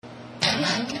Welcome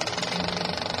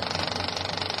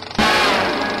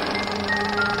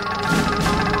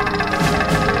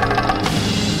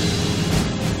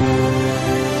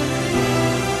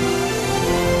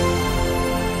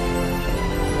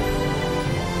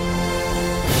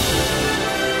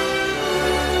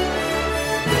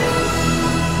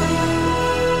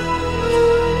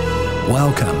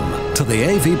to the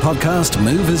AV Podcast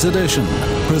Movies Edition,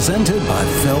 presented by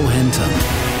Phil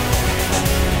Hinton.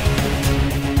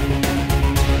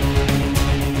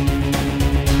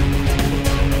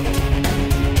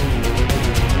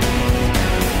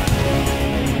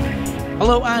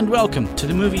 Hello and welcome to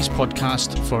the Movies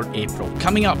Podcast for April.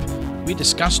 Coming up, we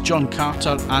discuss John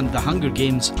Carter and The Hunger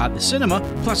Games at the cinema,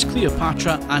 plus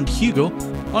Cleopatra and Hugo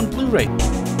on Blu-ray.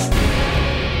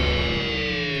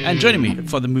 And joining me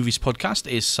for the Movies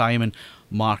Podcast is Simon,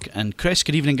 Mark and Chris.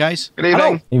 Good evening, guys. Good evening.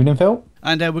 Hello. Evening, Phil.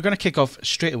 And we're going to kick off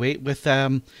straight away with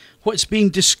what's being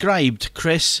described,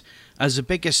 Chris, as the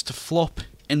biggest flop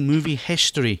in movie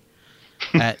history.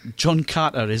 John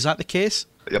Carter, is that the case?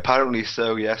 Apparently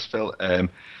so, yes, Phil.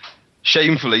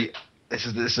 Shamefully, this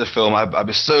is a film I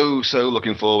was so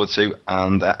looking forward to,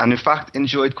 and in fact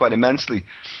enjoyed quite immensely,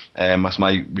 as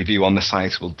my review on the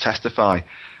site will testify.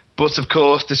 But of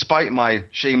course, despite my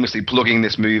shamelessly plugging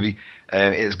this movie,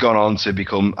 it's gone on to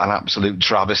become an absolute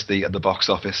travesty at the box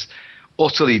office.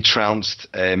 Utterly trounced,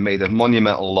 made a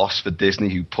monumental loss for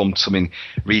Disney, who pumped something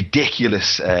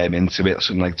ridiculous into it,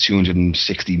 something like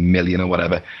 260 million or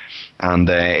whatever. And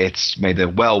it's made a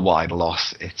well-wide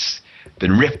loss. It's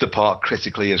been ripped apart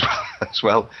critically as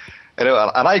well. You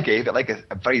know, and I gave it like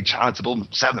a very charitable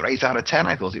 7 or 8 out of 10.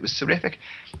 I thought it was terrific.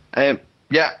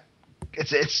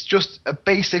 It's just a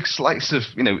basic slice of,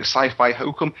 sci-fi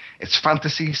hokum. It's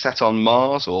fantasy set on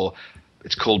Mars, or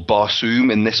it's called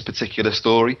Barsoom in this particular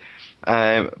story.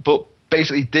 But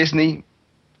basically Disney,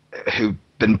 who've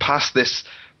been past this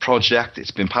project,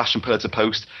 it's been passed from pillar to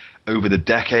post over the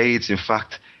decades. In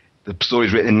fact, the story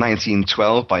was written in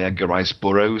 1912 by Edgar Rice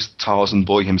Burroughs, Tarzan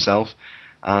boy himself.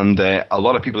 And a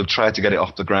lot of people have tried to get it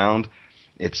off the ground.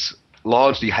 It's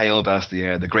largely hailed as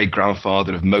the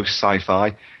great-grandfather of most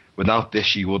sci-fi. Without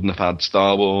this, you wouldn't have had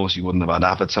Star Wars, you wouldn't have had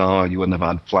Avatar, you wouldn't have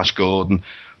had Flash Gordon,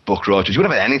 Buck Rogers, you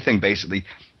wouldn't have had anything, basically.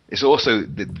 It's also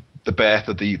the birth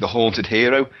of the haunted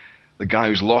hero, the guy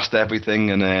who's lost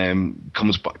everything and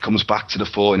comes back to the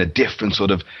fore in a different sort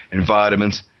of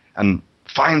environment and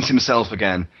finds himself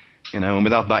again. And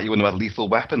without that, you wouldn't have had Lethal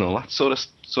Weapon or that sort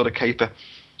of caper,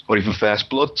 or even First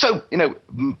Blood. So,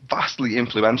 vastly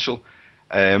influential.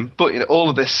 But all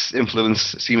of this influence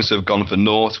seems to have gone for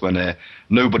naught when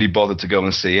nobody bothered to go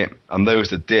and see it, and those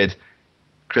that did,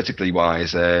 critically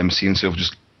wise, seem to have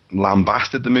just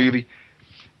lambasted the movie.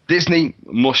 Disney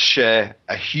must share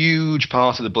a huge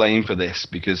part of the blame for this,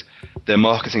 because their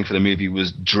marketing for the movie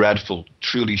was dreadful,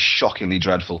 truly shockingly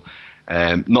dreadful.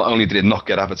 Not only did it not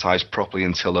get advertised properly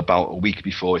until about a week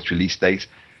before its release date,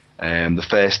 the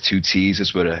first 2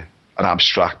 teasers were an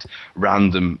abstract,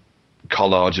 random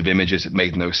collage of images. It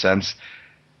made no sense.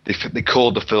 They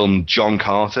called the film John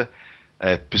Carter,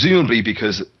 presumably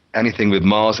because anything with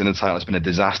Mars in the title has been a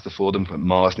disaster for them. But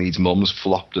Mars Needs Mums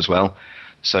flopped as well.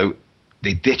 So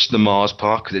they ditched the Mars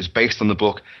part because it's based on the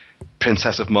book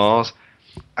Princess of Mars,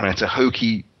 and it's a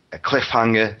hokey, a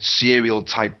cliffhanger, serial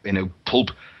type,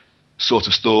 pulp sort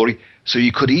of story. So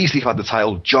you could easily have had the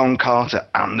title John Carter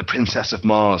and the Princess of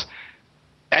Mars.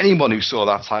 Anyone who saw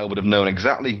that title would have known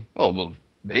exactly,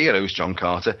 the hero's John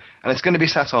Carter, and it's going to be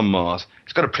set on Mars.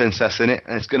 It's got a princess in it,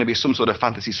 and it's going to be some sort of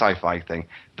fantasy sci-fi thing.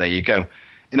 There you go,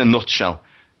 in a nutshell.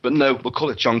 But no, we'll call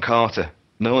it John Carter.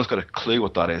 No one's got a clue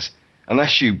what that is,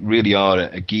 unless you really are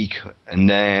a geek, a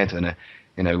nerd,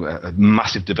 and a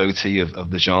massive devotee of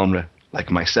the genre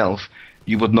like myself.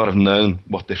 You would not have known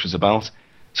what this was about.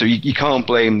 So you can't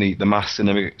blame the mass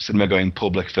cinema-going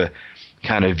public for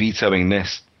kind of vetoing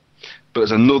this. But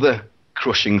there's another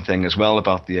crushing thing as well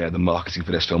about the marketing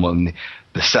for this film, and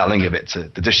the selling of it,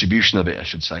 the distribution of it, I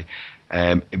should say.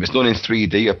 It was done in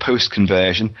 3D, a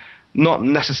post-conversion, not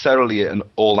necessarily an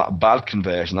all that bad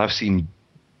conversion. I've seen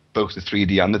both the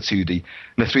 3D and the 2D,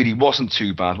 and the 3D wasn't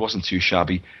too bad, wasn't too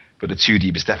shabby, but the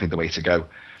 2D was definitely the way to go.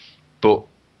 But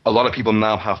a lot of people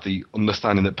now have the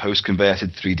understanding that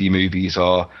post-converted 3D movies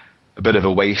are a bit of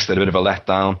a waste, they're a bit of a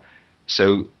letdown.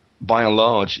 So by and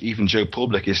large, even Joe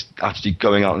Public is actually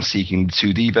going out and seeking the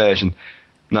 2D version.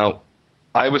 Now,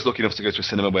 I was lucky enough to go to a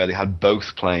cinema where they had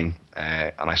both playing,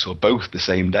 and I saw both the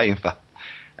same day, in fact,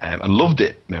 and loved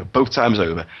it, both times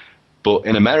over. But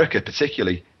in America,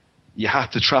 particularly, you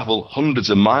had to travel hundreds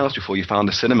of miles before you found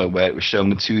a cinema where it was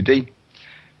shown in 2D,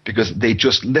 because they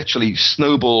just literally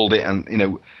snowballed it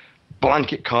and,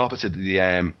 blanket carpeted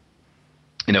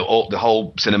all the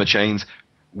whole cinema chains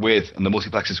and the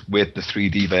multiplexes with the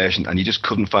 3D version, and you just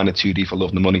couldn't find a 2D for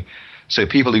love nor money. So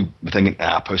people who were thinking,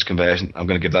 post-conversion, I'm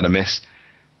going to give that a miss.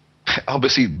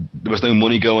 Obviously, there was no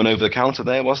money going over the counter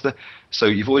there, was there? So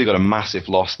you've already got a massive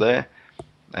loss there.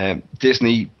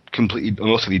 Disney completely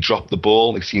and utterly dropped the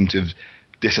ball. They seem to have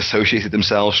disassociated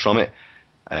themselves from it.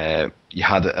 You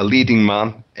had a leading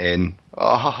man in,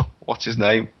 what's his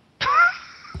name?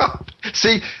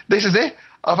 See, this is it.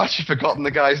 I've actually forgotten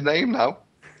the guy's name now.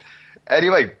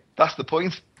 Anyway, that's the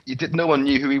point. No one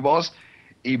knew who he was.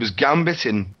 He was Gambit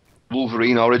in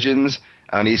Wolverine Origins,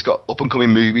 and he's got up-and-coming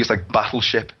movies like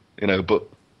Battleship, but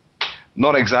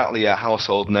not exactly a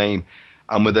household name.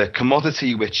 And with a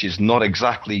commodity which is not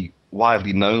exactly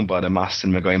widely known by the mass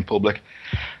cinema-going public,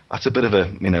 that's a bit of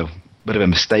a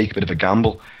mistake, a bit of a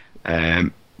gamble.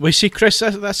 Well, see, Chris,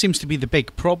 that seems to be the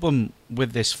big problem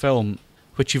with this film,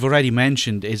 which you've already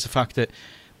mentioned, is the fact that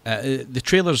the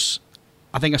trailers,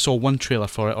 I think I saw one trailer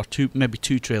for it, or maybe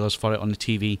two trailers for it on the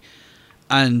TV,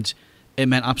 and it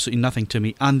meant absolutely nothing to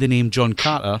me. And the name John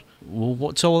Carter, well,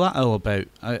 what's all that all about?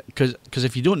 Because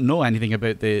if you don't know anything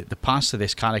about the past of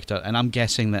this character, and I'm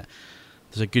guessing that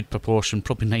there's a good proportion,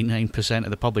 probably 99%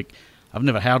 of the public, I've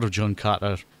never heard of John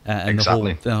Carter and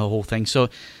exactly. the whole thing. So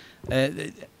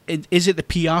is it the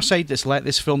PR side that's let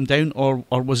this film down, or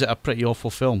was it a pretty awful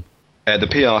film? The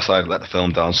PR side let the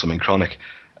film down something chronic.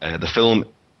 The film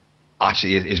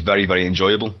actually is very, very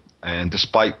enjoyable, and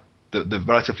despite the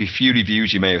relatively few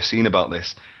reviews you may have seen about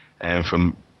this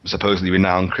from supposedly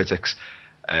renowned critics,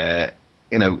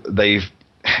 they've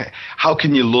how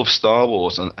can you love Star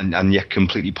Wars and yet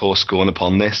completely pour scorn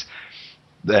upon this?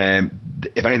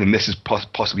 If anything, this is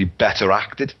possibly better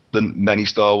acted than many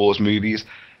Star Wars movies.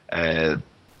 The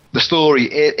story,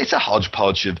 it's a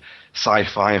hodgepodge of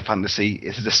sci-fi and fantasy.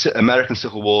 It is an American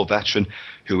Civil War veteran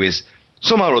who is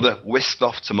somehow or other whisked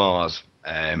off to Mars,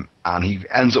 and he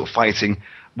ends up fighting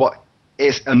what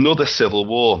is another civil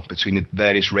war between the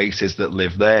various races that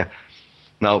live there.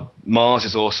 Now, Mars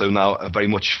is also now a very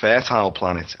much fertile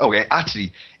planet. Okay,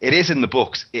 actually, it is in the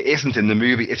books. It isn't in the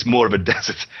movie. It's more of a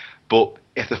desert. But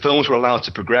if the films were allowed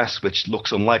to progress, which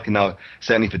looks unlikely now,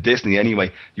 certainly for Disney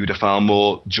anyway, you would have found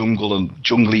more jungle and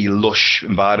jungly, lush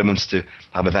environments to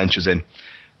have adventures in.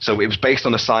 So it was based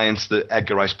on the science that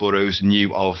Edgar Rice Burroughs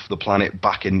knew of the planet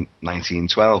back in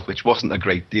 1912, which wasn't a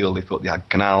great deal. They thought they had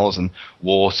canals and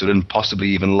water and possibly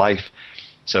even life.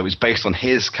 So it was based on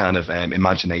his kind of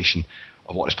imagination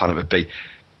of what this planet would be.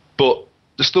 But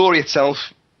the story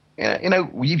itself,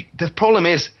 the problem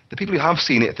is the people who have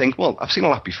seen it think, well, I've seen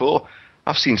all that before.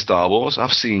 I've seen Star Wars.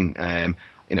 I've seen,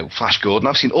 Flash Gordon.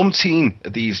 I've seen umpteen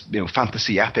of these,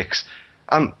 fantasy epics.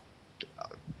 And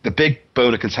the big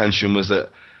bone of contention was that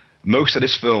most of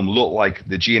this film looked like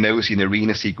the Geonosian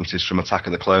arena sequences from Attack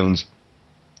of the Clones.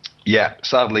 Yeah,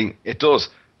 sadly, it does.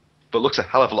 But looks a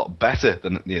hell of a lot better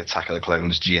than the Attack of the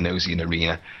Clones Geonosian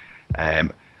arena.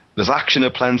 There's action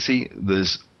aplenty.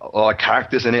 There's a lot of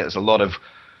characters in it. There's a lot of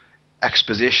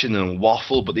exposition and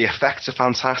waffle, but the effects are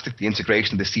fantastic. The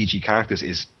integration of the CG characters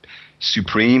is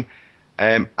supreme.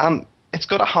 And it's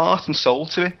got a heart and soul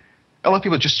to it. A lot of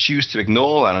people just choose to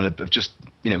ignore that and have just,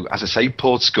 as I say,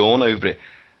 poured scorn over it.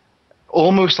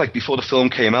 Almost like before the film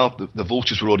came out, the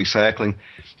vultures were already circling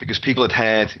because people had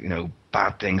heard,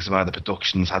 bad things about the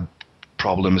productions, had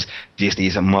problems, Disney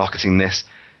isn't marketing this.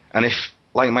 And if,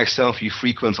 like myself, you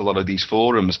frequent a lot of these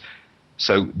forums,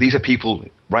 so these are people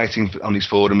writing on these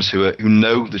forums who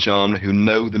know the genre, who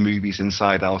know the movies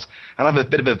inside out, and have a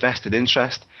bit of a vested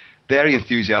interest. Their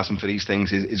enthusiasm for these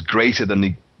things is greater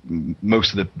than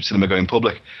most of the cinema-going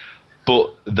public.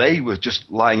 But they were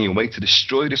just lying in wait to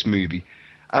destroy this movie.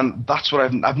 And that's what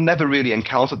I've never really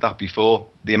encountered that before.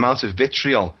 The amount of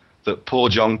vitriol that poor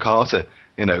John Carter,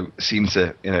 seemed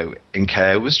to,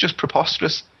 incur was just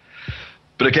preposterous.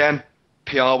 But again,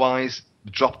 PR-wise,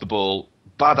 dropped the ball,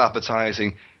 bad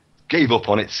advertising, gave up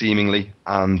on it seemingly.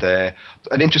 And an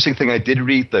interesting thing I did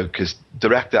read, though, because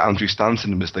director Andrew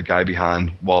Stanton was the guy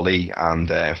behind WALL-E and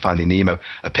Finding Nemo,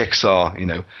 a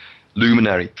Pixar,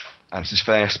 luminary. And it's his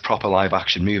first proper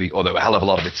live-action movie, although a hell of a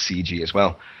lot of it's CG as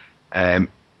well.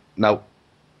 Now,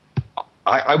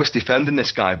 I was defending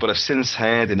this guy, but I've since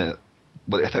heard I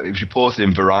thought it was reported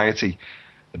in Variety,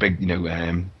 the big,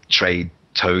 trade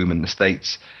tome in the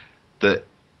States, that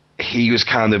he was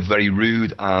kind of very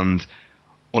rude and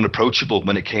unapproachable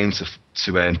when it came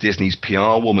to Disney's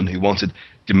PR woman who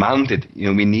demanded,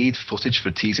 we need footage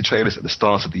for teaser trailers at the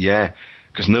start of the year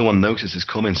because no one notices it's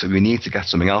coming, so we need to get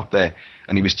something out there.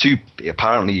 And he was too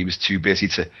busy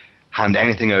to hand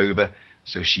anything over.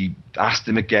 So she asked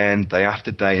him again, day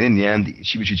after day, and in the end,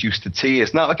 she was reduced to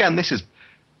tears. Now, again, this is,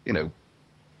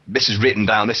 this is written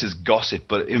down, this is gossip,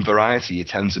 but in Variety, you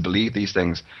tend to believe these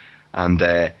things. And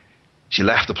she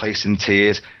left the place in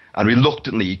tears, and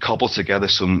reluctantly cobbled together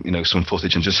some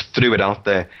footage and just threw it out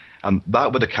there. And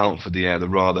that would account for the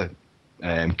rather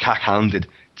cack-handed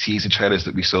teaser trailers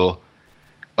that we saw.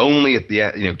 Only at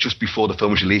the just before the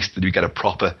film was released did we get a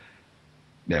proper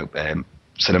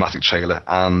cinematic trailer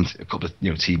and a couple of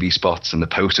TV spots, and the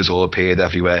posters all appeared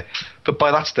everywhere. But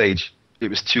by that stage, it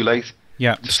was too late.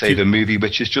 Yeah, to save a movie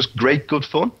which is just great, good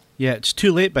fun. Yeah, it's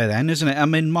too late by then, isn't it? I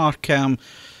mean, Mark, are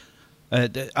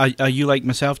you like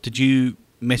myself? Did you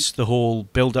miss the whole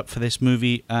build-up for this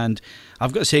movie? And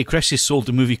I've got to say, Chris has sold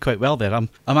the movie quite well there. I'm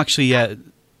actually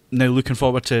now looking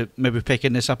forward to maybe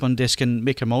picking this up on disc and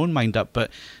making my own mind up. But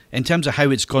in terms of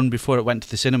how it's gone before it went to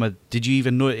the cinema, did you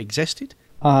even know it existed?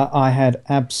 I had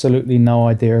absolutely no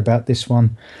idea about this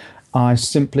one. I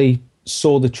simply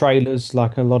saw the trailers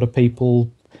like a lot of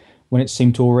people. When it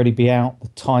seemed to already be out, the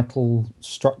title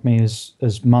struck me as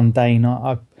mundane.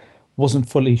 I wasn't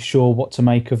fully sure what to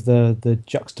make of the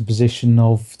juxtaposition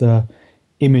of the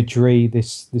imagery,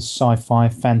 this sci-fi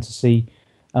fantasy,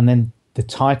 and then the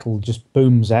title just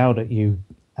booms out at you,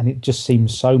 and it just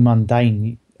seems so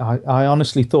mundane. I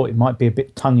honestly thought it might be a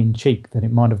bit tongue-in-cheek, that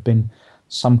it might have been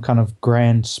some kind of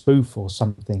grand spoof or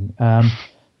something.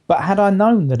 But had I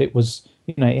known that it was,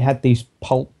 it had these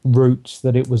pulp roots,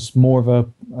 that it was more of a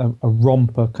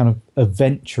romper kind of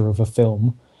adventure of a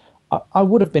film, I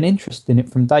would have been interested in it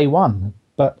from day one.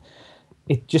 But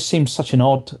it just seems such an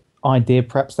odd idea.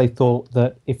 Perhaps they thought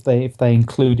that if they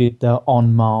included the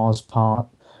on Mars part,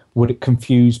 would it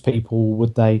confuse people?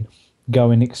 Would they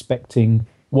go in expecting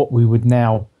what we would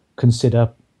now consider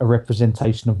a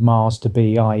representation of Mars to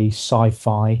be, i.e.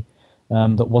 sci-fi,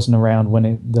 that wasn't around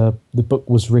when the book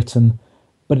was written?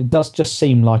 But it does just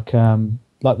seem like the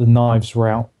knives were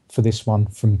out for this one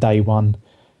from day one.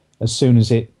 As soon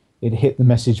as it hit the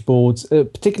message boards,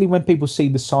 particularly when people see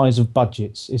the size of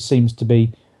budgets, it seems to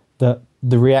be that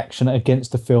the reaction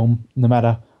against the film, no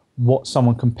matter what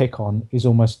someone can pick on, is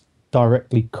almost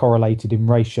directly correlated in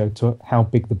ratio to how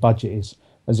big the budget is,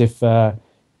 as if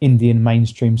Indian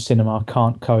mainstream cinema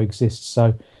can't coexist.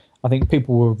 So I think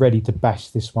people were ready to bash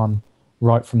this one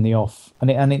right from the off,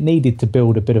 and it needed to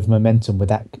build a bit of momentum with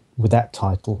that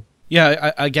title.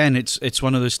 Yeah, again, it's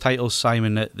one of those titles,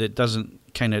 Simon, that doesn't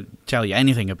kind of tell you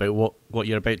anything about what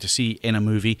you're about to see in a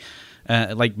movie.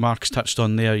 Like Mark's touched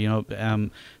on there,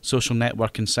 social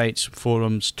networking sites,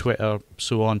 forums, Twitter,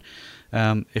 so on.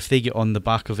 If they get on the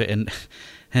back of it and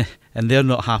they're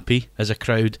not happy as a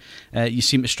crowd, you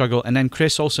seem to struggle. And then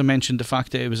Chris also mentioned the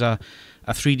fact that it was a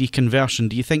 3D conversion.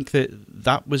 Do you think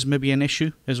that was maybe an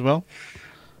issue as well?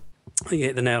 You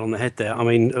hit the nail on the head there. I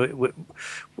mean,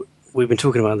 we've been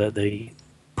talking about the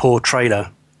poor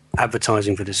trailer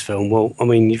advertising for this film. Well, I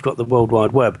mean, you've got the World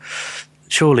Wide Web.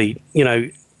 Surely,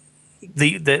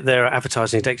 there are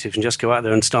advertising executives and just go out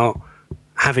there and start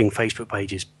having Facebook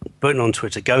pages, putting on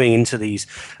Twitter, going into these,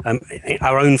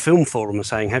 our own film forum and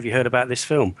saying, have you heard about this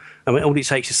film? I mean, all it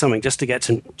takes is something just to get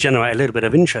to generate a little bit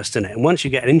of interest in it. And once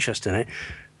you get an interest in it,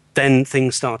 then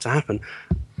things start to happen.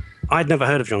 I'd never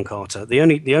heard of John Carter. The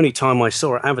only time I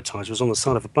saw it advertised was on the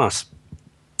side of a bus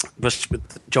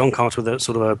with John Carter with a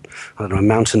sort of a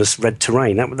mountainous red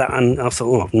terrain. And I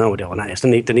thought, I've no idea what that is.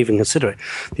 Didn't even consider it.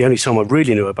 The only time I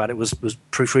really knew about it was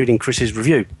proofreading Chris's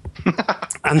review.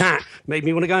 And that made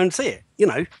me want to go and see it,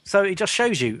 So it just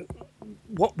shows you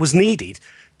what was needed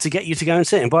to get you to go and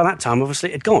see it. And by that time, obviously,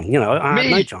 it had gone. I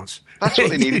had no chance. That's what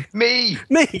they needed. Me,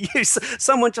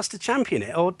 someone just to champion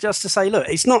it, or just to say, look,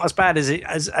 it's not as bad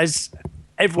as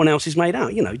everyone else is made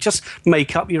out. Just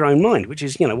make up your own mind, which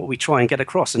is what we try and get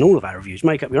across in all of our reviews.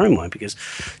 Make up your own mind, because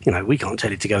we can't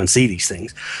tell you to go and see these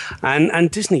things.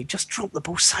 And Disney just dropped the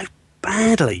ball so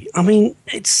badly. I mean,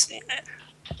 it's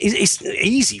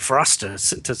easy for us to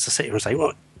sit here and say,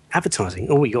 well, advertising,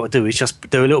 all you got to do is just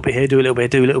do a little bit here, do a little bit,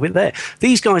 do a little bit there.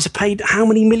 These guys are paid how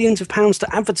many millions of pounds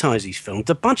to advertise these films?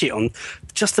 The budget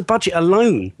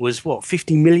alone was what,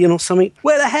 50 million or something?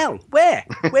 Where the hell? Where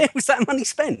was that money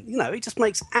spent? It just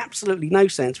makes absolutely no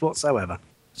sense whatsoever.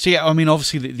 So yeah, I mean,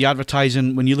 obviously the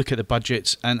advertising, when you look at the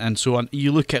budgets and so on,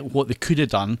 you look at what they could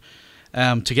have done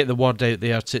to get the word out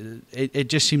there. It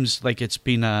just seems like it's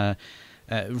been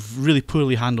really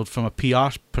poorly handled from a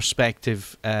PR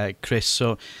perspective, Chris.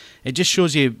 So it just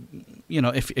shows you,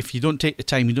 if you don't take the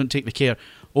time, you don't take the care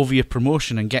over your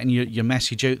promotion and getting your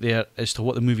message out there as to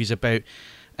what the movie's about,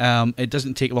 it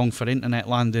doesn't take long for internet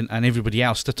land and everybody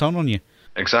else to turn on you.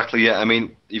 Exactly, yeah. I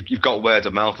mean, you've got word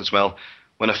of mouth as well.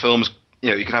 When a film's,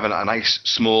 you can have a nice,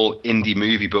 small indie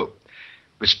movie, but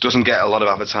which doesn't get a lot of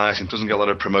advertising, doesn't get a lot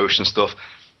of promotion stuff.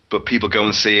 but people go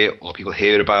and see it, or people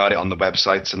hear about it on the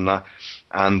websites and that,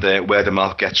 and word of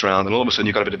mouth gets around, and all of a sudden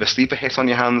you've got a bit of a sleeper hit on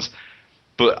your hands.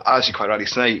 But as you quite rightly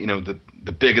say,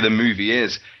 the bigger the movie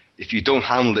is, if you don't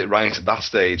handle it right at that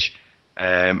stage,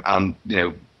 and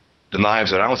the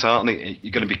knives are out, aren't they?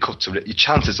 You're going to be cut to. Your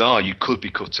chances are you could be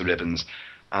cut to ribbons,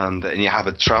 and you have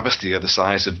a travesty of the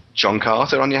size of John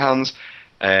Carter on your hands,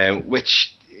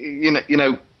 which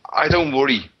I don't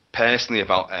worry personally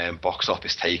about box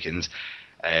office takings.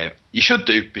 You should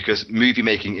do, because movie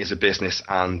making is a business,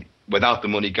 and without the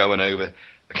money going over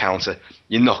the counter,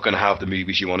 you're not going to have the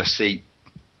movies you want to see,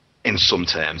 in some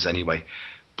terms anyway.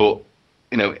 But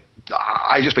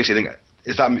I just basically think,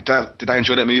 did I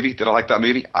enjoy that movie? Did I like that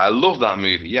movie? I love that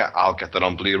movie. Yeah, I'll get that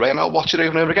on Blu-ray and I'll watch it over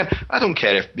and over again. I don't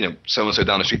care if so and so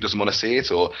down the street doesn't want to see it,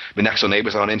 or my next door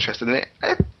neighbours aren't interested in it.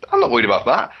 I'm not worried about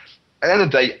that. At the end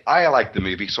of the day, I like the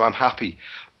movie, so I'm happy.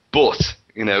 But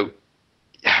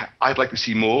I'd like to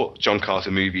see more John Carter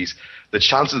movies. The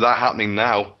chances of that happening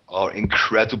now are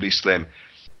incredibly slim.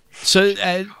 So,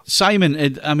 Simon,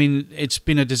 it's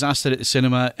been a disaster at the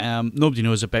cinema. Nobody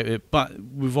knows about it, but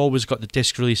we've always got the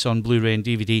disc release on Blu-ray and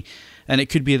DVD, and it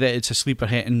could be that it's a sleeper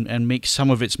hit and make some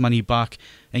of its money back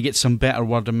and get some better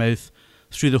word of mouth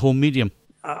through the home medium.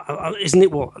 Isn't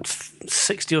it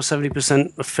 60 or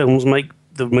 70% of films make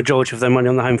the majority of their money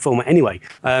on the home format anyway?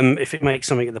 If it makes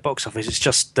something at the box office, it's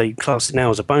just they class it now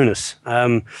as a bonus.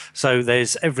 So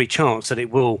there's every chance that it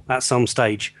will, at some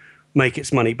stage, make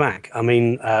its money back.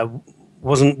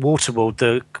 Wasn't Waterworld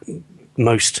the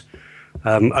most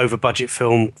over-budget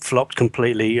film, flopped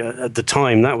completely at the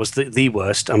time? That was the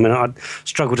worst. I'd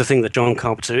struggle to think that John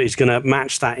Carpenter is going to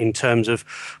match that in terms of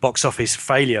box office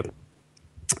failure.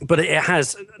 But it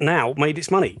has now made its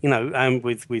money,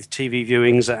 with TV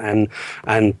viewings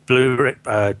and Blu-ray,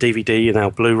 DVD, and now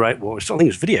Blu-ray. Well, I think it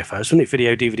was video first, wasn't it?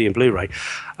 Video, DVD, and Blu-ray.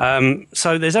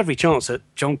 So there's every chance that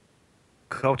John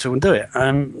Carter will do it.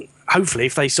 Hopefully,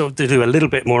 if they sort of do a little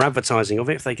bit more advertising of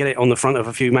it, if they get it on the front of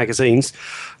a few magazines,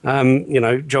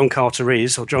 John Carter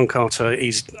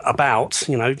is about,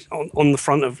 on the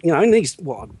front of, in these,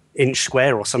 inch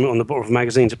square or something on the bottom of a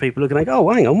magazine, to people who are going to go,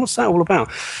 oh, hang on, what's that all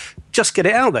about? Just get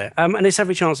it out there. And it's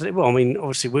every chance that it will.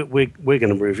 Obviously, we're going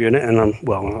to be reviewing it, and I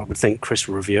would think Chris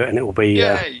will review it, and it will be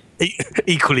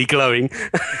equally glowing.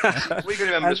 What you're going to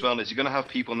remember as well is you're going to have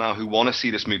people now who want to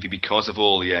see this movie because of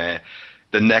all the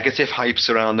negative hype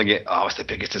surrounding it. Oh, it's the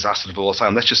biggest disaster of all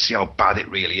time. Let's just see how bad it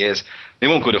really is. They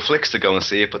won't go to Flix to go and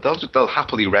see it, but they'll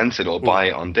happily rent it or buy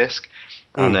it on disc,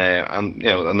 and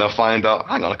they'll find out,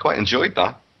 hang on, I quite enjoyed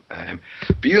that.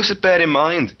 But you also bear in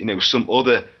mind, some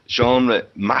other genre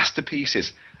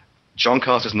masterpieces. John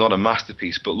Carter's not a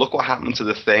masterpiece, but look what happened to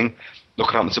The Thing. Look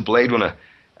what happened to Blade Runner.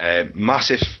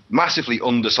 Massively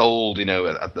undersold,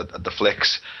 at the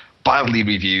Flix. Badly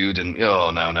reviewed, and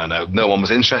no one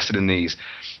was interested in these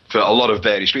for a lot of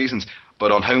various reasons.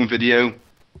 But on home video,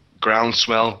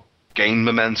 groundswell, gained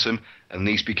momentum, and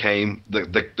these became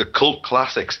the cult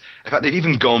classics. In fact, they've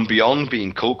even gone beyond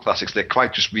being cult classics. They're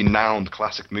quite just renowned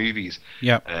classic movies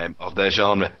of their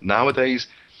genre. Nowadays,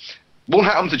 won't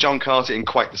happen to John Carter in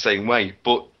quite the same way,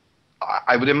 but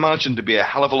I would imagine there'd be a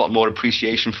hell of a lot more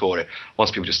appreciation for it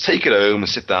once people just take it home and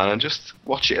sit down and just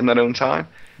watch it in their own time.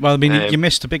 Well, you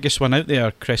missed the biggest one out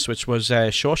there, Chris, which was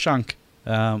Shawshank.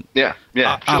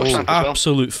 Shawshank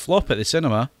absolute flop at the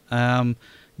cinema.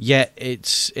 Yet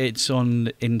it's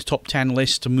in the top 10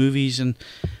 list of movies and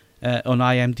on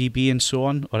IMDb and so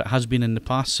on, or it has been in the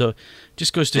past. So it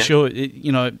just goes to show,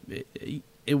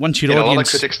 once your audience, a lot of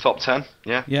critics' top 10.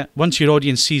 Once your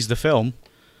audience sees the film,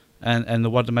 and the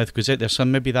word of mouth goes out there. So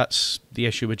maybe that's the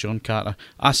issue with John Carter.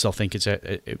 I still think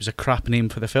it was a crap name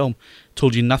for the film.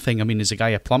 Told you nothing. Is the guy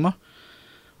a plumber?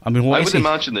 I would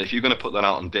imagine that if you're going to put that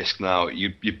out on disc now,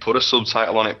 you put a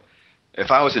subtitle on it. If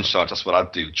I was in charge, that's what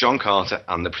I'd do. John Carter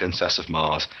and the Princess of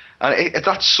Mars. And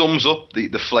that sums up the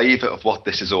flavour of what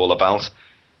this is all about.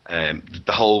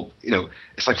 The whole,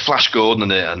 it's like Flash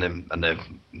Gordon and the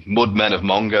Mudmen of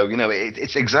Mongo.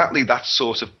 It's exactly that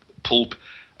sort of pulp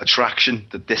attraction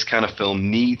that this kind of film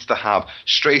needs to have,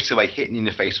 straight away hitting you in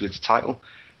the face with its title.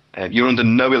 You're under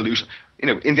no illusion.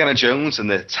 Indiana Jones and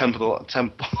the Temple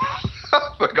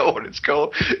I forgot what it's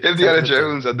called. Indiana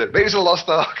Jones and the Raiders of the Lost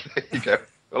Ark. There you go.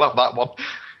 We'll have that one.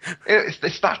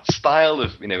 It's that style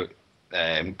of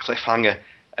cliffhanger,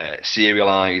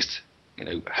 serialized,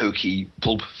 hokey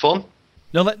pulp fun.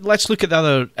 Now let's look at the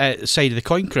other side of the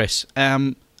coin, Chris.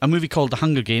 A movie called The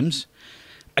Hunger Games.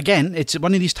 Again, it's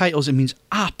one of these titles. It means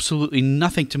absolutely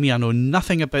nothing to me. I know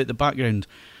nothing about the background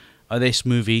of this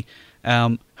movie.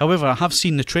 However, I have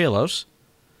seen the trailers,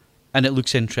 and it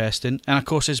looks interesting. And of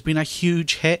course, it's been a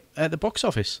huge hit at the box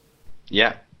office.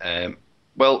 Yeah,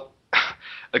 Well,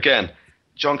 again,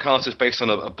 John Carter's based on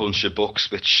a bunch of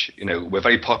books which, were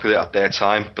very popular at their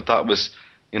time, but that was,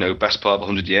 best part of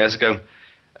 100 years ago.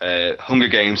 Hunger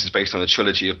Games is based on a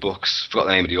trilogy of books. Forgot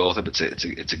the name of the author, but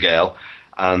it's a girl,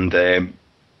 and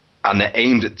they're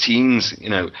aimed at teens,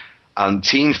 and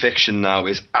teen fiction now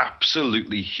is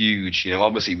absolutely huge.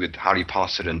 Obviously with Harry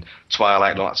Potter and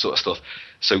Twilight and all that sort of stuff.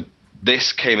 So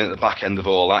this came in at the back end of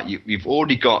all that. You've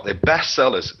already got the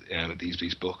bestsellers,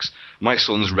 these books. My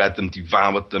son's read them,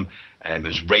 devoured them, and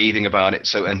was raving about it.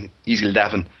 So, and he's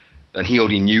 11, and he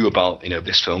already knew about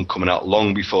this film coming out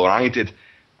long before I did.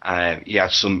 He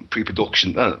had some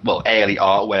pre-production, early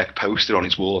artwork poster on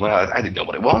his wall. And I didn't know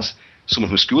what it was. Someone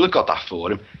from school had got that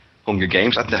for him. Hunger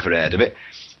Games. I'd never heard of it.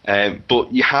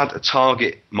 But you had a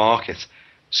target market.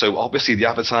 So obviously the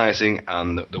advertising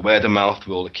and the word of mouth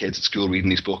with all the kids at school reading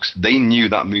these books, they knew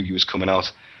that movie was coming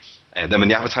out. And then when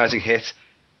the advertising hit,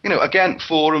 again,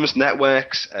 forums,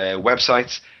 networks,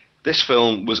 websites, this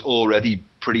film was already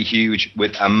pretty huge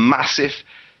with a massive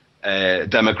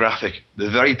demographic, the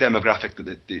very demographic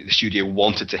that the studio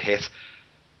wanted to hit.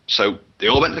 So they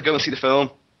all went to go and see the film,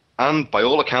 and by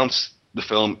all accounts, the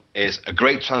film is a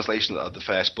great translation of the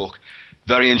first book,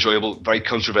 very enjoyable, very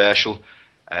controversial,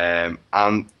 and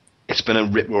it's been a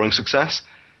rip-roaring success.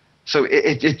 So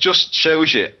it just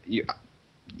shows you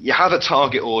have a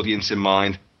target audience in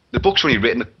mind. The book's only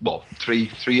written, 3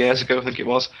 years ago, I think it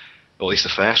was, or at least the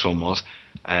first one was,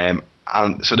 and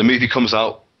so the movie comes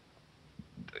out.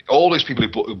 All those people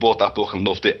who bought that book and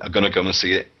loved it are going to go and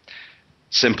see it.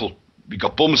 Simple. We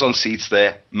got bums on seats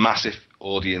there, massive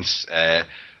audience,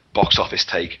 box office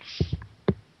take.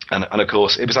 And of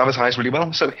course, it was advertised really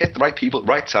well. So it hit the right people,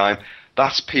 right time.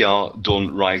 That's PR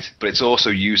done right. But it's also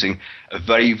using a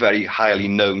very, very highly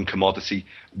known commodity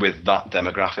with that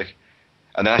demographic.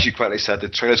 And then, as you correctly said, the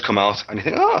trailers come out and you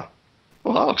think, well,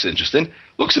 that looks interesting.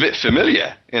 Looks a bit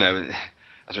familiar, as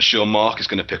I'm sure Mark is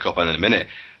going to pick up on in a minute.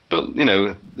 But,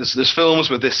 there's films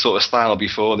with this sort of style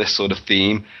before, this sort of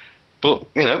theme. But,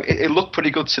 it looked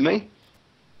pretty good to me.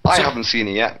 I haven't seen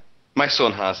it yet. My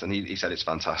son has, and he said it's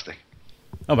fantastic.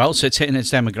 Oh, well, so it's hitting its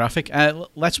demographic.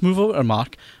 Let's move over to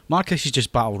Mark. Mark, this is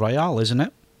just Battle Royale, isn't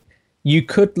it? You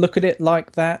could look at it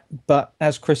like that, but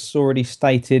as Chris has already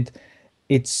stated,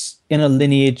 it's in a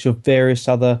lineage of various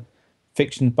other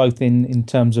fictions, both in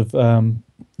terms of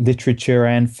literature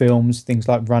and films, things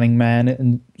like Running Man,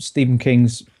 and Stephen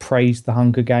King's praised The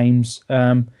Hunger Games,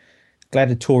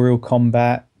 gladiatorial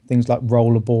combat, things like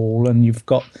Rollerball, and you've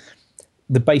got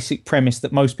the basic premise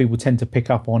that most people tend to pick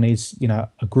up on is,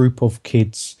 a group of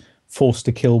kids forced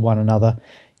to kill one another.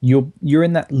 You're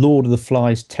in that Lord of the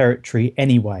Flies territory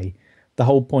anyway. The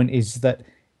whole point is that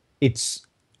it's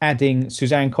adding,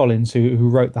 Suzanne Collins, who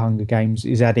wrote The Hunger Games,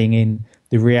 is adding in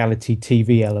the reality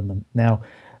TV element. Now,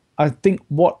 I think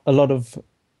what a lot of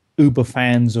uber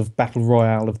fans of Battle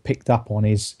Royale have picked up on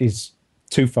is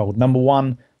twofold. Number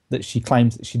one, that she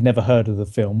claims that she'd never heard of the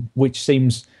film, which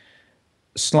seems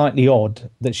slightly odd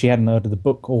that she hadn't heard of the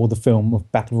book or the film of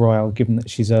Battle Royale, given that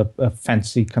she's a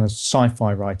fantasy kind of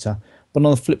sci-fi writer. But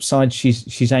on the flip side,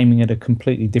 she's aiming at a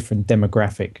completely different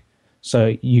demographic.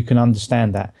 So you can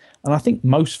understand that. And I think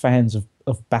most fans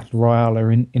of Battle Royale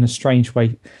are in a strange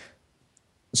way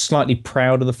slightly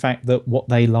proud of the fact that what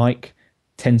they like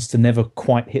tends to never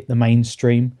quite hit the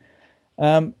mainstream.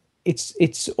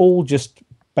 It's all just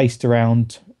based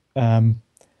around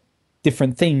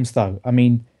different themes, though. I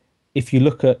mean, if you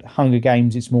look at Hunger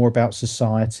Games, it's more about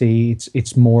society.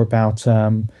 It's more about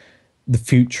the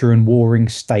future and warring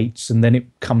states, and then it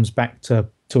comes back to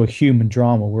a human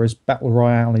drama. Whereas Battle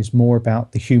Royale is more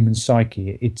about the human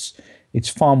psyche. It's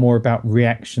far more about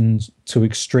reactions to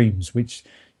extremes, which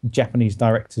Japanese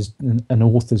directors and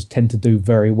authors tend to do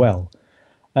very well.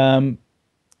 As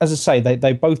I say,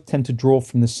 they both tend to draw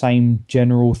from the same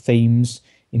general themes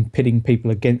in pitting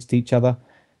people against each other,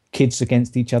 kids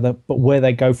against each other, but where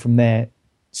they go from there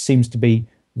seems to be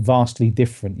vastly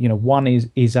different. One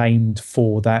is aimed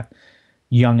for that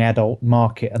young adult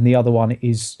market, and the other one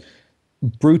is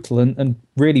brutal. And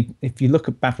really, if you look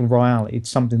at Battle Royale, it's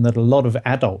something that a lot of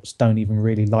adults don't even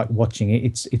really like watching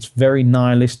it. It's very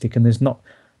nihilistic, and there's not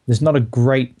a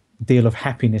great deal of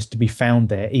happiness to be found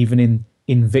there, even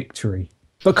in victory.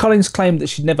 But Collins claimed that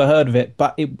she'd never heard of it,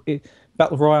 but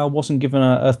Battle Royale wasn't given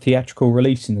a theatrical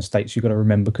release in the States, you've got to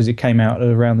remember, because it came out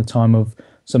around the time of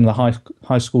some of the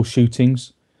high school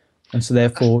shootings. And so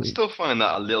therefore... I still find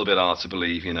that a little bit hard to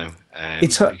believe,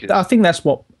 I think that's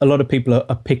what a lot of people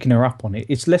are picking her up on.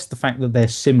 It's less the fact that they're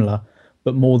similar,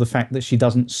 but more the fact that she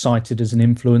doesn't cite it as an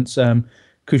influence. Kushin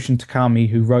Takami,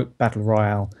 who wrote Battle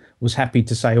Royale, was happy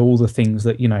to say all the things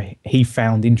that, you know, he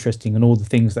found interesting and all the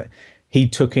things that he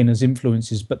took in as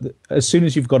influences. But as soon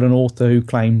as you've got an author who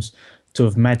claims to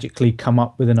have magically come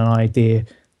up with an idea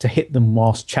to hit them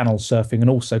whilst channel surfing, and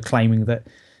also claiming that,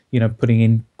 you know, putting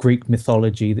in Greek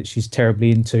mythology that she's terribly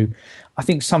into, I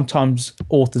think sometimes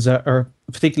authors are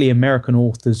particularly American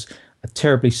authors, are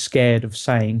terribly scared of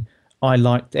saying, I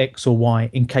liked X or Y,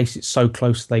 in case it's so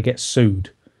close they get sued.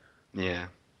 Yeah.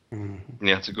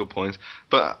 Yeah, that's a good point.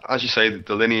 But as you say,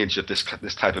 the lineage of this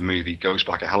type of movie goes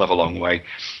back a hell of a long way.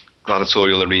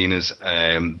 Gladiatorial arenas,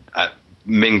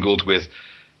 mingled with,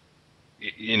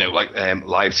 you know, like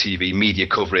live TV, media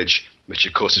coverage, which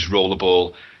of course is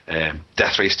Rollerball,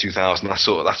 Death Race 2000, that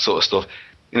sort of stuff.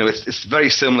 You know, it's very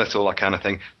similar to all that kind of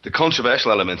thing. The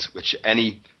controversial element, which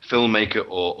any filmmaker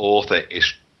or author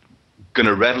is going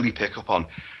to readily pick up on.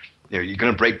 You know, you're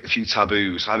going to break a few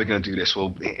taboos. How are we going to do this? Well,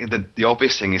 the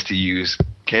obvious thing is to use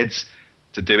kids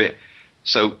to do it.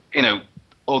 So, you know,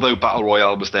 although Battle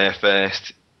Royale was there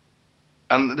first,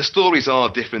 and the stories are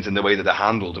different in the way that they're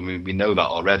handled, I mean, we know that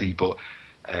already, but,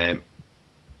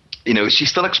 you know, she's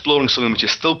still exploring something which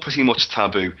is still pretty much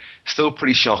taboo, still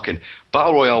pretty shocking.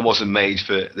 Battle Royale wasn't made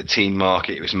for the teen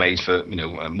market. It was made for, you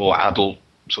know, a more adult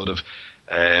sort of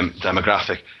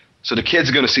demographic. So the kids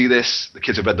are going to see this. The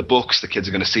kids have read the books. The kids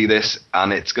are going to see this,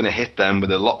 and it's going to hit them with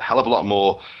hell of a lot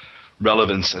more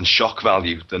relevance and shock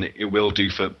value than it will do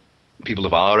for people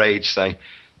of our age, say.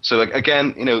 So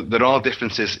again, you know, there are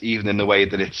differences even in the way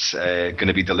that it's going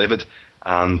to be delivered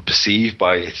and perceived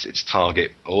by its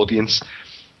target audience.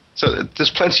 So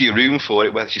there's plenty of room for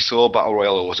it, whether she saw Battle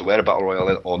Royale or was aware of Battle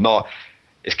Royale or not.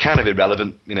 It's kind of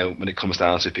irrelevant, you know, when it comes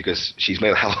down to it, because she's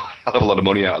made a hell of a lot of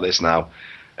money out of this now.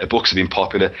 Books have been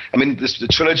popular. I mean, the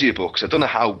trilogy of books, I don't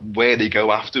know where they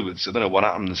go afterwards. I don't know what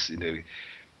happens, you know,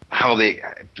 how the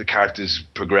characters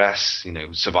progress, you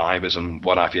know, survivors and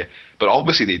what have you. But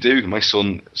obviously they do. My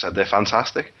son said they're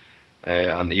fantastic.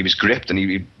 And he was gripped, and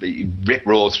he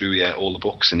rip-roared through all the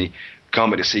books, and he can't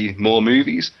wait to see more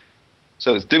movies.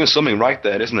 So it's doing something right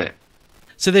there, isn't it?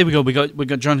 So there we go. We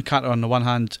got John Carter on the one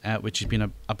hand, which has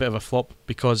been a bit of a flop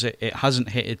because it hasn't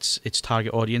hit its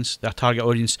target audience. Their target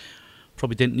audience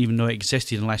probably didn't even know it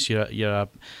existed unless you're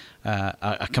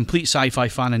a complete sci-fi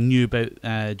fan and knew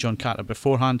about John Carter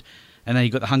beforehand. And then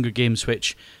you got The Hunger Games,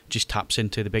 which just taps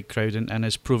into the big crowd and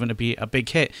has proven to be a big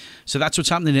hit. So that's what's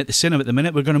happening at the cinema at the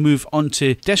minute. We're going to move on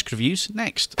to disc reviews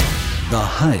next. The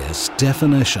highest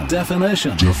definition. This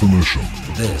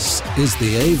is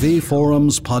the AV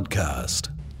Forums podcast.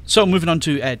 So moving on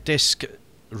to disc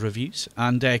reviews,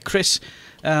 and Chris,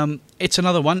 it's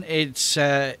another one. It's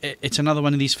another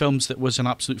one of these films that was an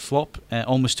absolute flop.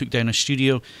 Almost took down a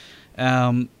studio.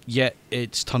 Yet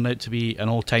it's turned out to be an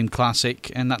all-time classic,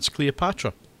 and that's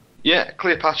Cleopatra. Yeah,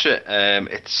 Cleopatra.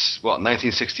 It's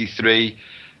 1963.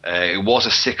 It was a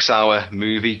 6-hour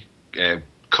movie,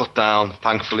 cut down,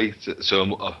 thankfully, so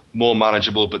a more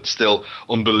manageable but still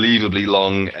unbelievably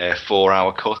long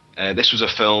 4-hour cut. This was a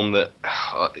film that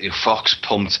Fox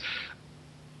pumped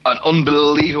an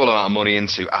unbelievable amount of money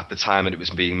into at the time that it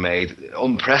was being made.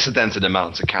 Unprecedented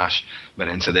amounts of cash went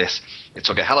into this. It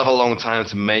took a hell of a long time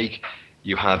to make.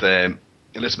 You had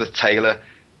Elizabeth Taylor,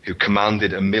 who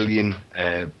commanded $1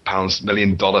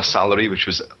 million salary, which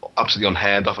was absolutely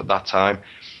unheard of at that time.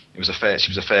 She was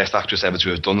the first actress ever to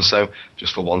have done so,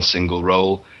 just for one single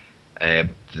role. They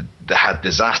had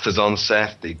disasters on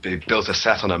set. They built a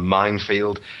set on a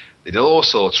minefield. They did all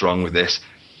sorts wrong with this.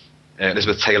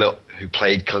 Elizabeth Taylor, who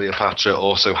played Cleopatra,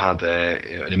 also had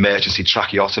an emergency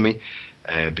tracheotomy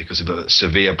because of a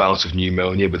severe bout of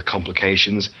pneumonia with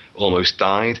complications, almost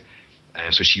died.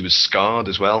 So she was scarred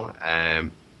as well.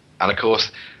 And of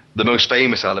course, the most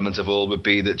famous element of all would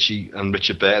be that she and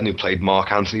Richard Burton, who played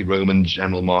Mark Antony, Roman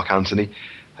General Mark Antony,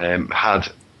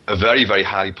 had a very, very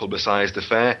highly publicized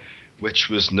affair, which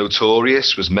was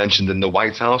notorious, was mentioned in the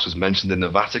White House, was mentioned in the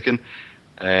Vatican,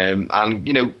 and,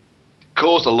 you know,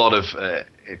 caused a lot of,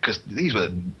 because these were,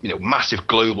 you know, massive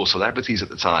global celebrities at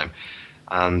the time,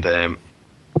 and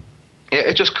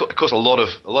it just caused a lot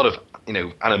of you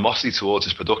know, animosity towards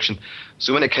his production.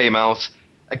 So when it came out,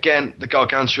 again, the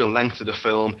gargantuan length of the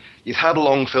film, you'd had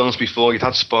long films before. You'd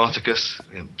had Spartacus,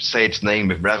 say its name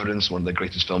with reverence, one of the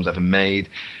greatest films ever made.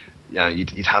 You know,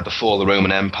 you'd had the Fall of the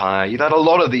Roman Empire. You'd had a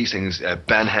lot of these things,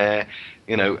 Ben-Hur,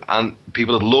 you know, and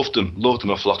people had loved them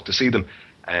and flocked to see them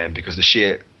because the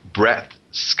sheer breadth,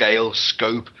 scale,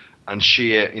 scope, and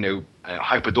sheer, you know,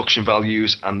 high production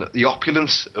values and the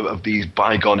opulence of these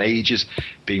bygone ages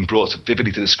being brought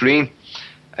vividly to the screen.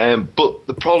 But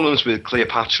the problems with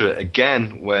Cleopatra,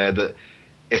 again, were that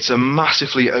it's a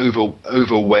massively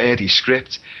over-wordy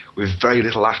script with very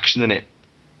little action in it.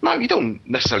 Now, you don't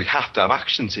necessarily have to have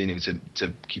action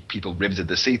to keep people riveted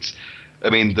to the seats. I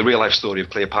mean, the real-life story of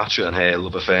Cleopatra and her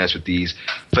love affairs with these,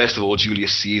 first of all,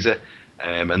 Julius Caesar,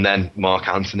 and then Mark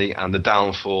Antony, and the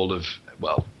downfall of,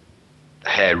 well,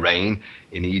 her reign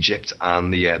in Egypt,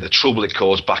 and the trouble it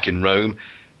caused back in Rome.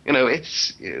 You know, it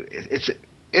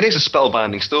is a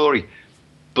spellbinding story.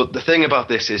 But the thing about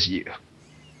this is,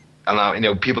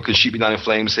 people can shoot me down in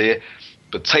flames here,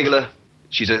 but Taylor,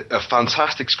 she's a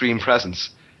fantastic screen presence,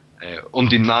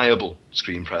 undeniable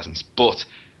screen presence. But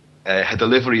her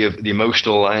delivery of the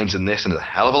emotional lines in this, and a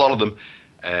hell of a lot of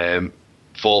them,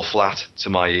 fall flat to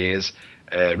my ears.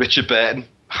 Richard Burton,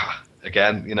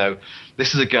 again,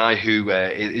 this is a guy who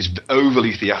is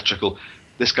overly theatrical.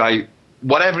 This guy,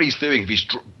 whatever he's doing, if he's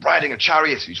riding a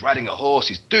chariot, if he's riding a horse,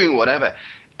 he's doing whatever,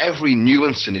 every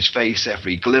nuance in his face,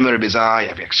 every glimmer of his eye,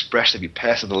 every expression, every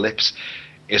purse of the lips,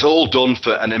 is all done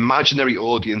for an imaginary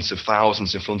audience of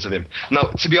thousands in front of him. Now,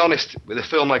 to be honest, with a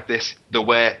film like this, there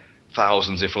were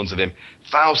thousands in front of him,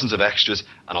 thousands of extras,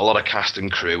 and a lot of cast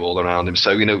and crew all around him.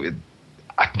 So,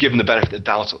 I can give him the benefit of the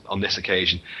doubt on this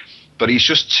occasion. But he's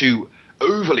just too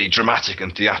overly dramatic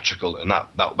and theatrical, and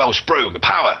that Welsh brogue, the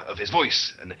power of his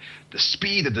voice, and the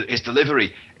speed of his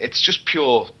delivery, it's just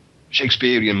pure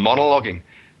Shakespearean monologuing.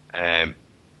 And,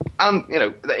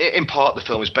 in part, the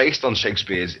film is based on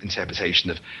Shakespeare's interpretation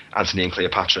of Antony and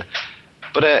Cleopatra.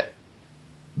 But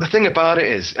the thing about it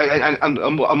is,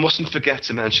 I mustn't forget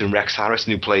to mention Rex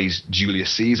Harrison, who plays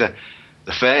Julius Caesar,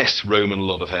 the first Roman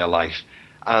love of her life.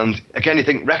 And again, you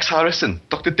think, Rex Harrison,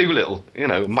 Dr. Dolittle,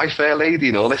 My Fair Lady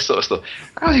and all this sort of stuff.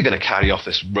 How's he going to carry off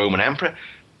this Roman emperor?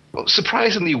 Well,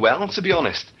 surprisingly well, to be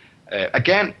honest.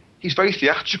 Again, he's very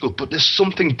theatrical, but there's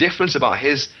something different about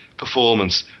his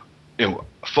performance,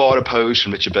 far opposed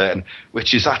from Richard Burton,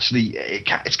 which is actually,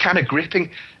 it's kind of gripping,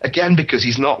 again, because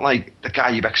he's not like the guy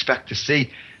you'd expect to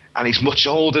see, and he's much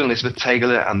older than Elizabeth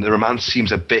Taylor, and the romance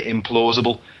seems a bit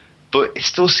implausible, but it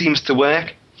still seems to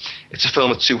work. It's a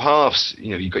film of two halves.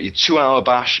 You've got your 2-hour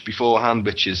bash beforehand,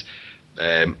 which is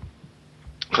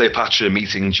Cleopatra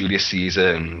meeting Julius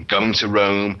Caesar and going to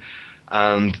Rome,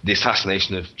 and the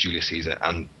assassination of Julius Caesar,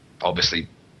 and obviously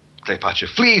Cleopatra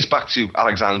flees back to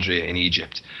Alexandria in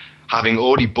Egypt, having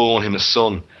already borne him a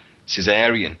son,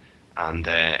 Caesarion, and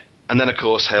then of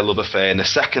course her love affair in the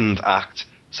second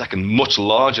much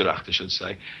larger act, I should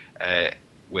say,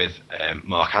 with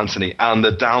Mark Antony, and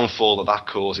the downfall that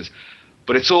causes.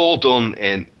 But it's all done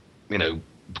in,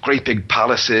 great big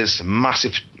palaces,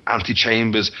 massive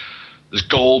antechambers. There's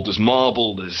gold, there's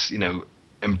marble, there's,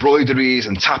 embroideries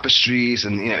and tapestries,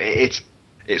 and it's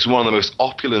one of the most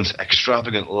opulent,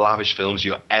 extravagant, lavish films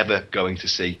you're ever going to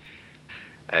see.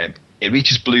 It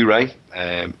reaches Blu-ray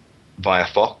via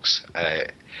Fox.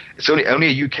 It's only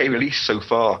a UK release so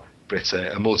far, but it's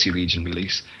a multi-region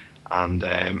release, and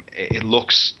it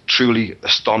looks truly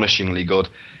astonishingly good.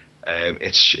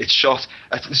 It's shot.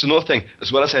 It's another thing,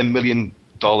 as well as her $1 million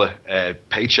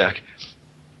paycheck.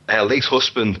 Her late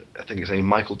husband, I think his name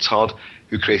Michael Todd,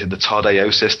 who created the Todd AO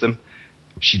system,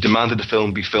 she demanded the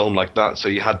film be filmed like that. So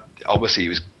you had, obviously, it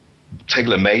was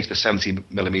tailor-made for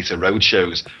 70mm road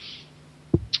shows.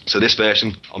 So this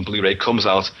version on Blu-ray comes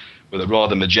out with a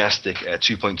rather majestic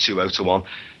 2.20:1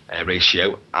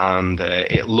 ratio, and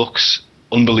it looks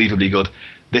unbelievably good.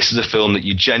 This is a film that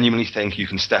you genuinely think you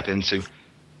can step into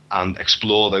and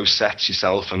explore those sets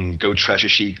yourself and go treasure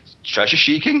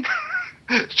seeking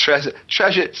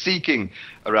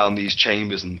around these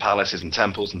chambers and palaces and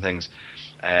temples and things.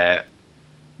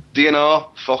 DNR,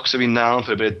 Fox are renowned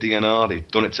for a bit of DNR. They've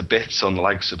done it to bits on the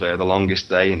likes of The Longest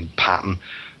Day and Patton.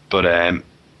 But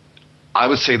I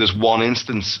would say there's one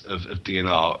instance of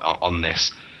DNR on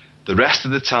this. The rest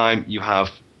of the time you have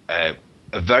a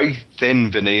very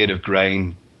thin veneer of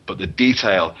grain, but the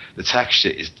detail, the texture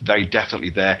is very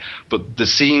definitely there. But the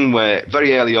scene where,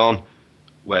 very early on,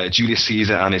 where Julius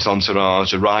Caesar and his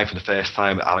entourage arrive for the first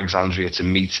time at Alexandria to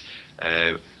meet,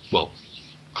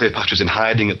 Cleopatra's in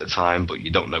hiding at the time, but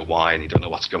you don't know why and you don't know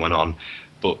what's going on.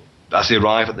 But as they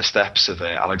arrive at the steps of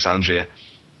Alexandria,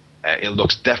 it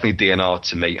looks definitely DNR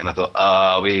to me. And I thought,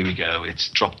 oh, here we go, it's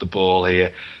dropped the ball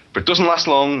here. But it doesn't last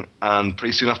long, and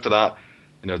pretty soon after that,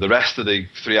 the rest of the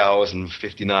 3 hours and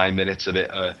 59 minutes of it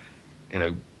are,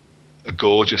 are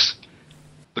gorgeous.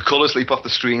 The colours leap off the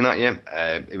screen at you.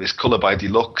 It was Colour by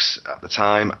Deluxe at the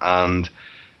time, and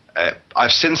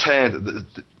I've since heard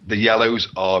that the yellows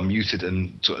are muted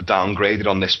and sort of downgraded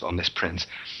on this print.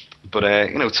 But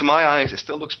to my eyes, it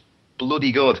still looks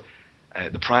bloody good.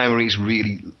 The primaries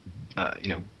really,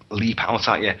 leap out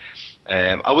at you.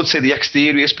 I would say the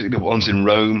exteriors, particularly the ones in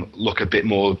Rome, look a bit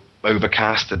more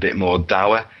overcast, a bit more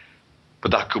dour.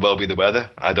 but that could well be the weather.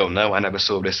 I don't know. I never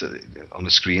saw this on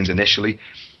the screens initially,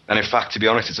 and in fact, to be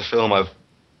honest, it's a film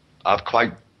I've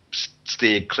quite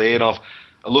steered clear of.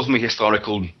 I love my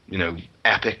historical,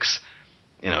 epics.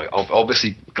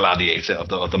 Obviously Gladiator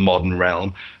of the modern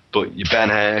realm, but your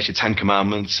Ben-Hurs, your Ten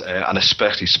Commandments, and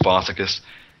especially Spartacus.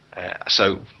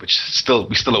 We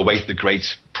still await the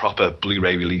great proper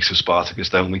Blu-ray release of Spartacus,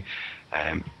 don't we?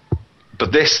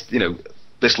 But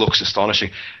this looks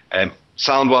astonishing.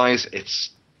 Sound-wise,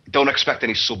 don't expect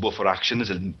any subwoofer action,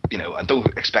 and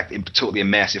don't expect totally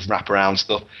immersive wraparound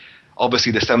stuff.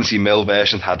 Obviously, the 70mm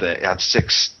version had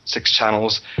six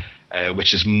channels,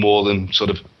 which is more than sort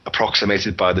of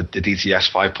approximated by the DTS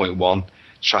 5.1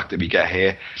 track that we get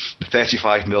here. The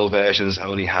 35mm versions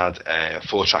only had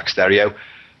 4-track stereo,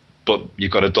 but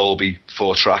you've got a Dolby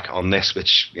 4-track on this,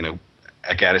 which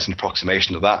again is an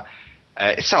approximation of that.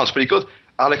 It sounds pretty good.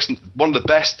 One of the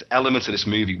best elements of this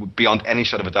movie, beyond any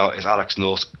shadow of a doubt, is Alex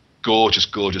North's gorgeous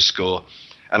score,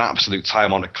 an absolute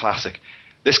time-honored classic.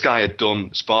 This guy had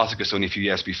done Spartacus only a few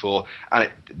years before,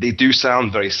 and they do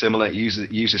sound very similar. It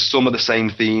uses some of the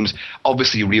same themes,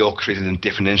 obviously reorchestrated in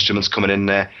different instruments coming in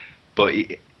there, but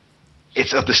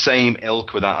it's of the same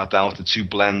ilk without a doubt. The two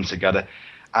blend together.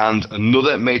 And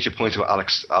another major point about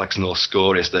Alex North's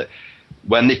score is that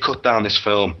when they cut down this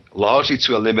film, largely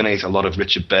to eliminate a lot of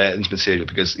Richard Burton's material,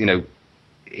 because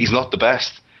he's not the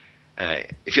best.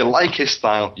 If you like his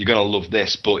style, you're going to love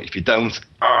this, but if you don't,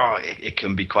 it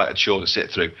can be quite a chore to sit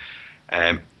through.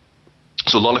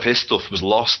 So a lot of his stuff was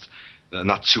lost in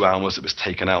that 2 hours that was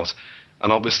taken out.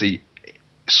 And obviously,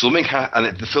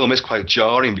 the film is quite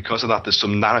jarring because of that. There's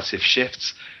some narrative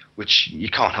shifts, which you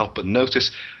can't help but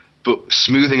notice. But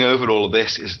smoothing over all of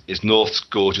this is North's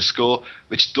gorgeous score,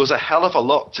 which does a hell of a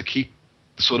lot to keep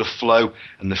the sort of flow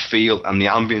and the feel and the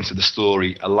ambience of the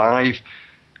story alive.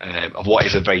 Of what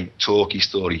is a very talky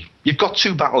story. You've got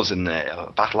 2 battles in there.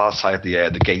 A battle outside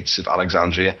the gates of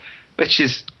Alexandria,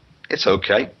 it's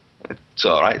okay. It's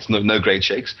all right. It's no great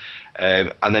shakes.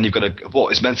 And then you've got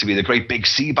what is meant to be the great big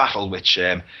sea battle, which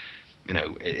is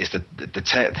the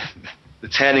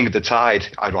turning of the tide,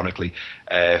 ironically,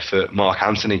 for Mark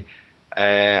Antony.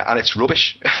 And it's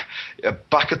rubbish.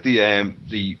 Back at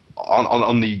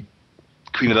on the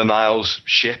Queen of the Nile's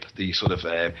ship, the sort of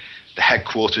the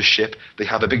headquarters ship, they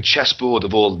have a big chessboard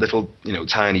of all little,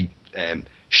 tiny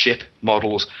ship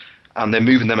models, and they're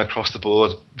moving them across the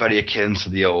board, very akin to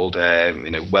the old,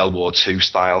 World War II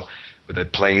style, with the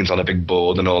planes on a big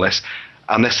board and all this.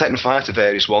 And they're setting fire to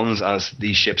various ones as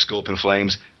these ships go up in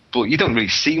flames, but you don't really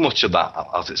see much of that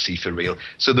out at sea for real.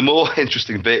 So the more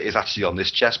interesting bit is actually on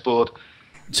this chessboard.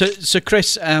 So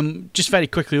Chris, just very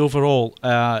quickly overall,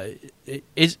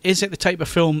 is it the type of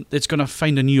film that's going to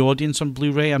find a new audience on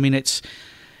Blu-ray? I mean, it's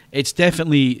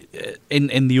definitely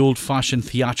in the old-fashioned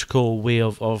theatrical way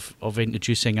of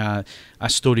introducing a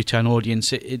story to an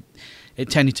audience. It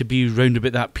tended to be round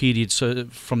about that period, so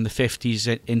from the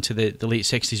 50s into the late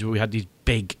 60s, where we had these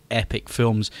big epic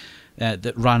films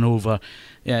that ran over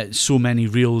so many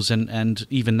reels, and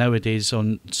even nowadays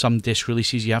on some disc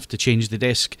releases you have to change the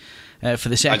disc for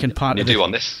the second part of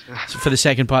for the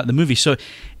second part of the movie. So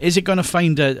is it going to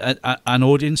find an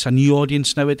audience, a new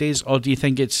audience nowadays, or do you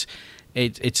think it's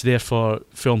there for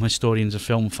film historians and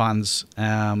film fans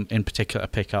in particular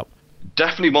to pick up?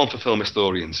 Definitely one for film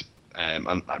historians.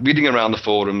 And reading around the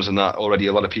forums and that, already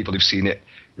a lot of people who've seen it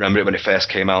remember it when it first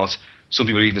came out. Some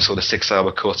people even saw the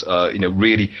 6-hour cut,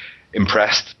 really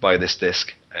impressed by this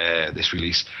disc, this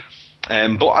release.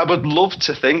 But I would love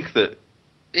to think that,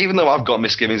 even though I've got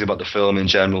misgivings about the film in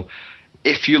general,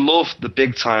 if you love the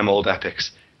big-time old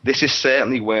epics, this is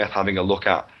certainly worth having a look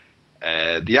at.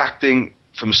 The acting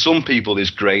from some people is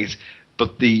great,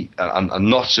 but and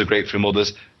not so great from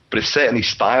others, but it's certainly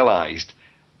stylized.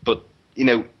 But,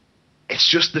 it's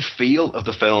just the feel of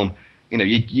the film.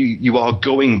 You are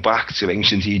going back to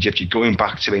ancient Egypt, you're going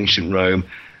back to ancient Rome,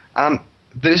 and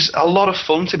there's a lot of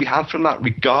fun to be had from that,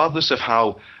 regardless of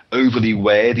how overly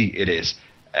wordy it is.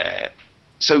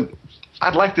 So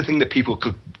I'd like to think that people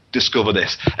could discover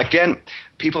this. Again,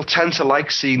 people tend to like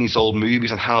seeing these old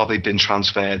movies and how they've been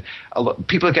transferred.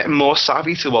 People are getting more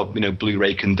savvy to what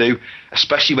Blu-ray can do,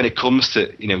 especially when it comes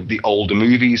to the older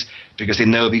movies, because they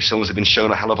know these films have been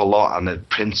shown a hell of a lot and the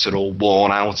prints are all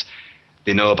worn out.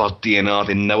 They know about DNR.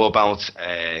 They know about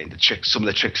some of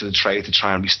the tricks of the trade to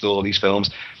try and restore these films.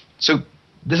 So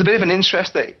there's a bit of an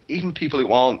interest that even people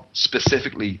who aren't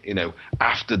specifically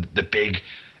after the big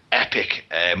epic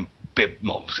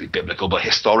mostly biblical but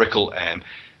historical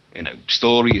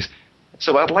stories.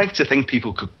 So I'd like to think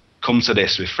people could come to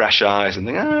this with fresh eyes and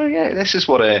think, oh yeah, this is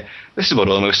what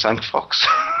almost sank Fox.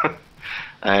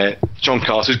 John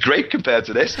Carter's great compared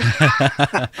to this.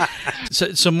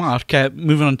 So Mark,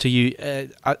 moving on to you.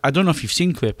 I don't know if you've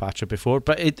seen Cleopatra before,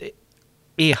 but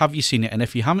have you seen it? And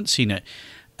if you haven't seen it,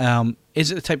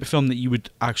 is it the type of film that you would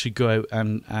actually go out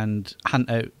and hunt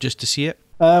out just to see it?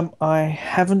 I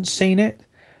haven't seen it,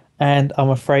 and I'm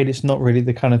afraid it's not really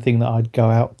the kind of thing that I'd go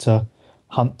out to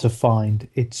hunt to find.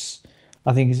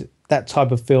 I think that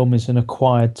type of film is an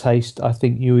acquired taste. I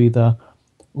think you either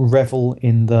revel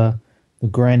in the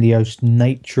grandiose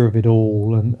nature of it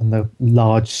all and the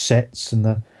large sets and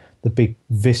the big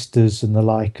vistas and the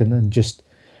like, and just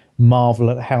marvel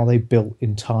at how they built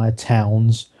entire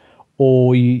towns,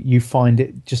 or you find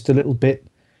it just a little bit,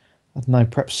 I don't know,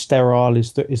 perhaps sterile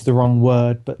is the wrong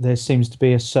word, but there seems to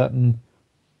be a certain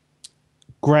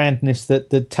grandness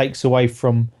that takes away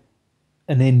from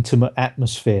an intimate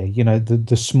atmosphere. You know,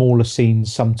 the smaller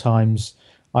scenes sometimes,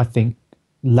 I think,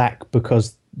 lack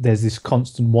because there's this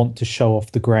constant want to show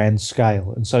off the grand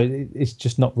scale, and so it's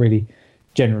just not really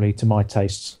generally to my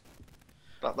tastes.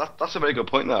 That's a very good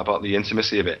point there about the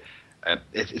intimacy of it.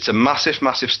 It's a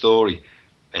massive story,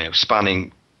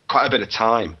 spanning quite a bit of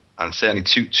time, and certainly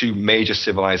two major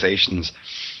civilizations.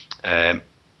 But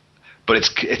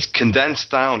it's condensed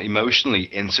down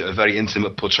emotionally into a very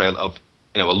intimate portrayal of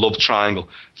a love triangle,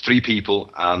 three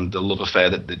people, and the love affair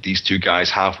that these two guys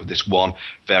have with this one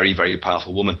very, very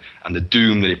powerful woman, and the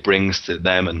doom that it brings to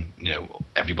them and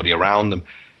everybody around them.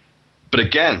 But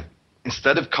again,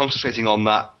 instead of concentrating on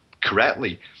that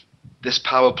correctly, this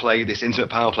power play, this intimate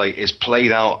power play, is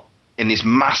played out in these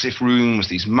massive rooms,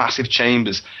 these massive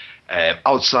chambers.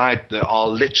 Outside, there are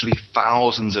literally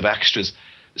thousands of extras.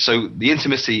 So the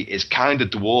intimacy is kind of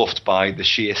dwarfed by the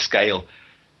sheer scale.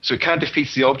 So it kind of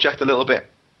defeats the object a little bit.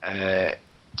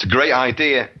 It's a great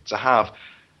idea to have.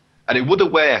 And it would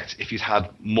have worked if you'd had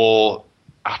more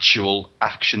actual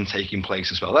action taking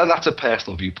place as well. That's a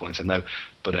personal viewpoint, I know.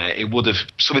 But it would have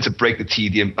something to break the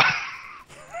tedium.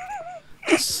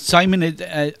 Simon,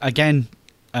 again,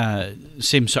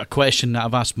 same sort of question that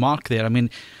I've asked Mark there. I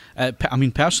mean,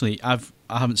 personally, I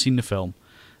haven't seen the film,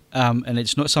 and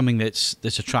it's not something that's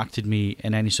attracted me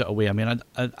in any sort of way. I mean,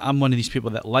 I'm one of these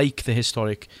people that like the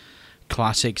historic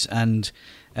classics, and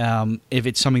if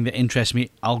it's something that interests me,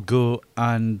 I'll go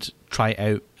and try it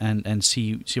out and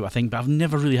see what I think. But I've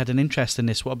never really had an interest in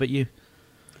this. What about you?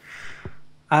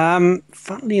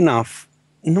 Funnily enough,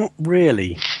 not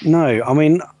really. No, I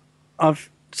mean, I've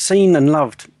seen and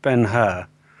loved Ben-Hur.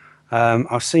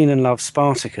 I've seen and loved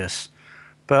Spartacus.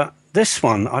 But this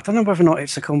one, I don't know whether or not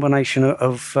it's a combination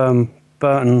of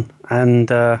Burton and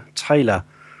Taylor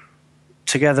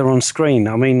together on screen.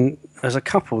 I mean, as a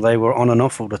couple, they were on and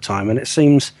off all the time, and it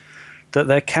seems that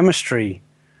their chemistry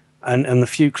and the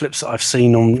few clips that I've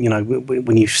seen on,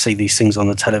 when you see these things on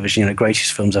the television,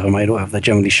 greatest films ever made, or whatever, they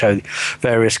generally show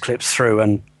various clips through,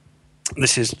 and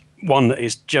this is one that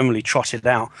is generally trotted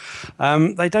out.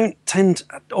 They don't tend,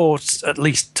 or at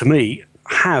least to me,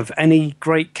 have any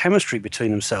great chemistry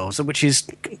between themselves, which is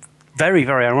very,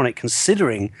 very ironic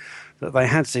considering that they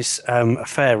had this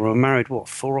affair and were married, 4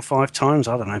 or 5 times?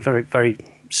 I don't know. Very, very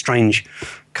strange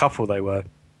couple they were.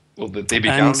 Well, they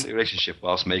began the relationship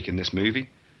whilst making this movie.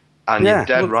 And you're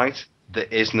dead right, there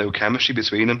is no chemistry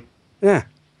between them. Yeah.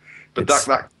 But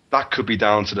that could be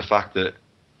down to the fact that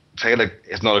Taylor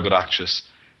is not a good actress,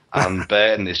 and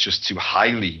Burton is just too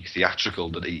highly theatrical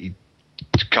that he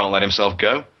can't let himself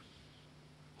go.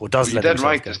 Or does let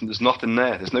himself go. There's nothing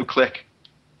there. There's no click.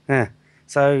 Yeah.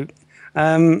 So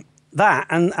that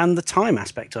and the time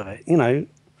aspect of it,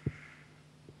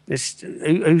 it's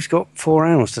who's got 4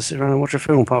 hours to sit around and watch a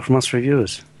film apart from us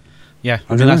reviewers? Yeah,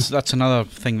 I mean that's another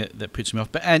thing that puts me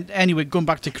off. But anyway, going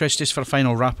back to Chris, just for a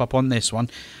final wrap up on this one,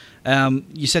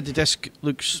 you said the disc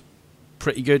looks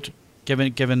pretty good,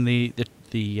 given the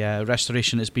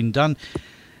restoration that's been done.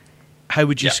 How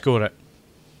would you score it?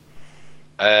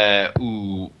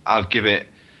 I'll give it.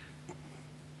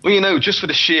 Well, just for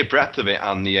the sheer breadth of it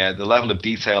and the level of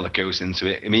detail that goes into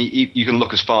it. I mean, you can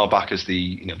look as far back as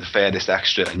the furthest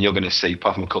extra, and you're going to see,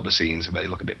 apart from a couple of scenes where they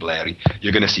look a bit blurry,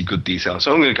 you're going to see good detail.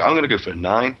 So I'm going to go for a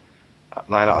 9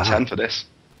 out of 10 for this.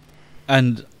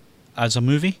 And as a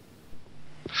movie,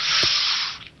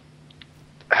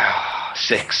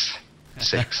 6.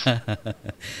 There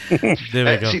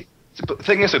we go. But the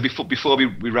thing is, though, before we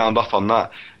round off on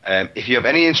that, if you have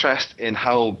any interest in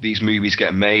how these movies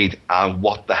get made and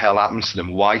what the hell happens to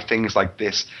them, why things like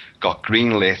this got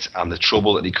greenlit and the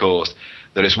trouble that they caused,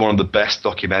 there is one of the best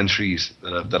documentaries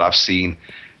that I've seen,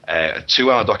 a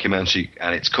 2-hour documentary,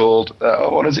 and it's called,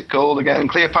 what is it called again?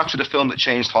 Cleopatra, the Film That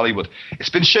Changed Hollywood. It's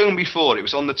been shown before. It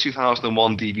was on the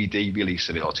 2001 DVD release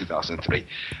of it, or 2003.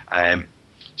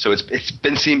 So it's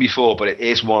been seen before, but it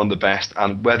is one of the best.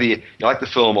 And whether you like the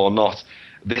film or not,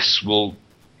 this will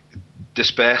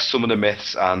disperse some of the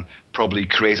myths and probably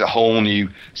create a whole new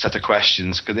set of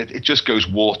questions, because it just goes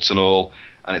warts and all,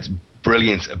 and it's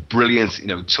brilliant, a brilliant,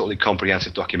 totally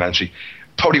comprehensive documentary.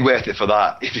 Probably worth it for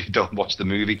that if you don't watch the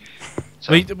movie.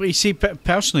 So. Well, you see,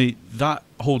 personally, that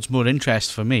holds more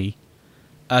interest for me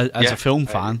as a film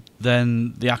fan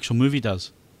than the actual movie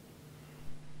does.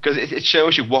 Because it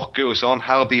shows you what goes on,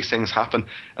 how these things happen,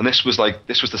 and this was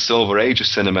the silver age of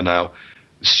cinema now.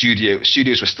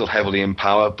 Studios were still heavily in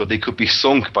power, but they could be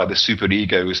sunk by the super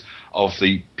egos of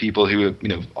the people who were,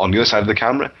 on the other side of the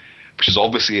camera, which is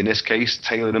obviously in this case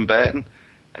Taylor and Burton,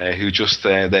 who just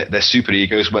their super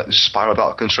egos went spiraled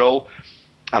out of control,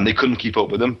 and they couldn't keep up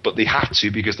with them, but they had to,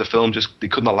 because they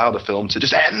couldn't allow the film to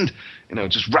just end,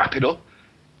 just wrap it up.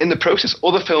 In the process,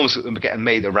 other films that were getting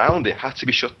made around it had to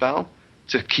be shut down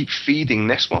to keep feeding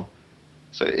this one.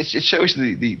 So it shows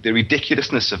the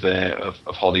ridiculousness of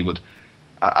Hollywood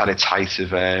at its height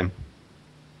of,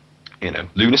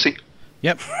 lunacy.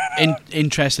 Yep,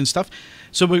 interesting stuff.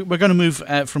 So we're going to move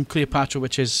from Cleopatra,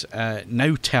 which is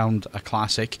now termed a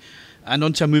classic, and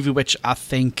onto a movie which I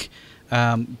think,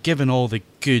 given all the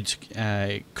good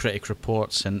critic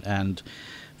reports and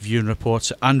viewing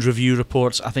reports and review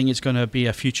reports, I think it's going to be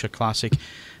a future classic.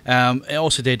 It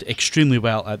also did extremely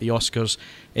well at the Oscars.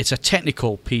 It's a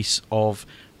technical piece of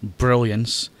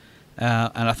brilliance.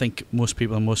 And I think most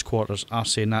people in most quarters are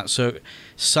saying that. So,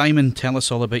 Simon, tell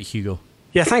us all about Hugo.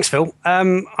 Yeah, thanks, Phil.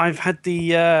 I've had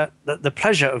the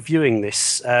pleasure of viewing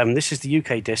this. This is the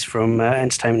UK disc from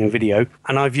Entertainment and Video,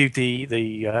 and I viewed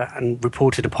and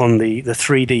reported upon the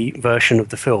 3D version of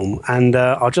the film. And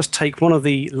I'll just take one of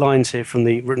the lines here from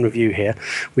the written review here.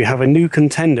 We have a new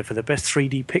contender for the best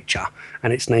 3D picture,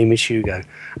 and its name is Hugo.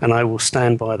 And I will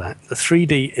stand by that. The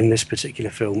 3D in this particular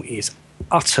film is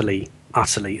utterly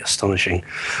astonishing.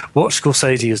 What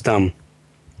Scorsese has done,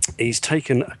 he's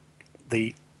taken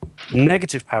the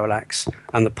negative parallax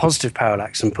and the positive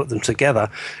parallax and put them together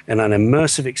in an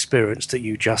immersive experience that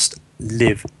you just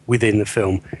live within the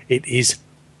film. It is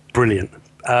brilliant.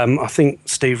 I think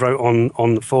Steve wrote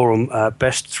on the forum,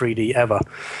 best 3D ever,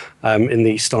 in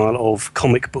the style of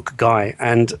comic book guy,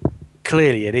 and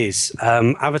clearly it is.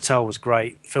 Avatar was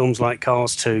great. Films like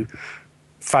Cars 2,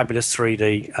 fabulous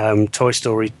 3D. Toy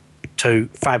Story 2,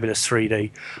 fabulous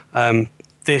 3D.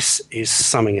 This is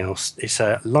something else. It's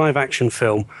a live action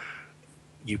film.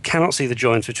 You cannot see the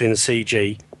joints between the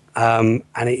CG, and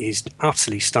it is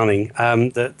utterly stunning.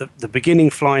 The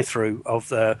beginning fly through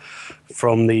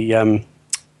from the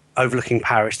overlooking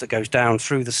Paris that goes down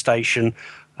through the station,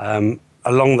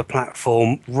 along the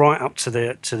platform, right up to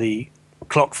the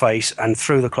clock face, and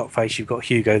through the clock face you've got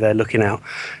Hugo there looking out.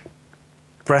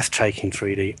 Breathtaking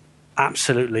 3D.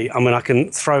 Absolutely. I mean, I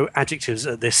can throw adjectives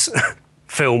at this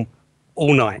film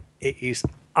all night. It is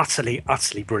utterly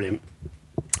brilliant.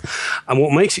 And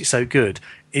what makes it so good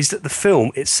is that the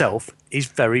film itself is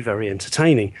very, very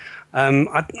entertaining.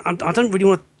 I don't really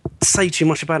want to say too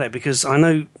much about it, because I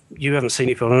know you haven't seen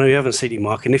it, Phil. I know you haven't seen it,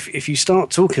 Mark. And if you start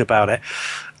talking about it,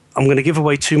 I'm going to give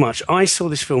away too much. I saw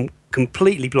this film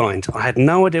completely blind. I had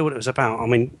no idea what it was about. I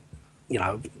mean,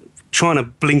 trying to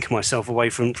blink myself away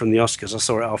from the Oscars. I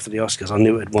saw it after the Oscars. I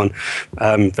knew it had won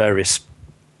various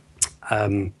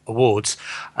awards,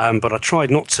 but I tried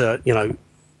not to,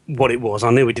 what it was.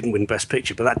 I knew it didn't win Best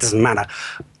Picture, but that doesn't matter.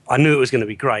 I knew it was going to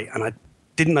be great, and I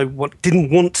didn't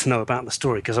want to know about the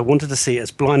story, because I wanted to see it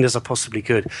as blind as I possibly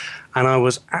could, and I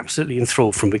was absolutely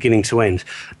enthralled from beginning to end.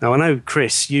 Now, I know,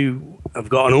 Chris, you have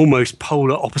got an almost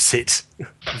polar opposite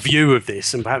view of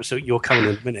this, and perhaps you're coming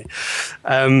in a minute.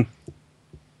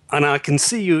 And I can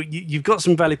see you've got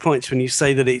some valid points when you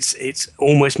say that it's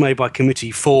almost made by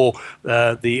committee for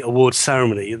the awards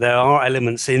ceremony. There are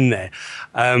elements in there.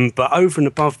 But over and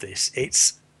above this,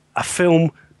 it's a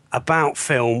film about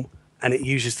film, and it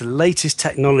uses the latest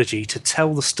technology to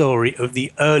tell the story of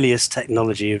the earliest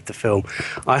technology of the film.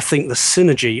 I think the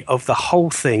synergy of the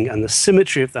whole thing and the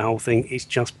symmetry of the whole thing is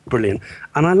just brilliant.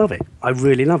 And I love it. I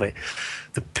really love it.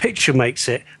 The picture makes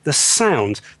it, the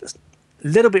sound,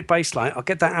 little bit bassline, I'll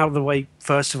get that out of the way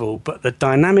first of all, but the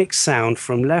dynamic sound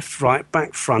from left, right,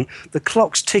 back, front, the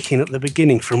clock's ticking at the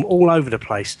beginning from all over the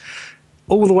place,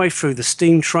 all the way through the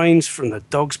steam trains, from the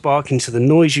dogs barking to the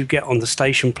noise you get on the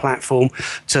station platform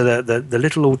to the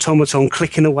little automaton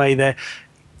clicking away there.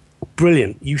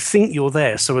 Brilliant. You think you're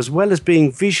there. So as well as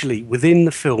being visually within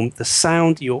the film, the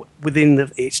sound, you're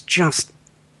within it's just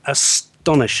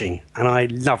astonishing, and I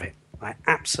love it. I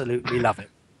absolutely love it.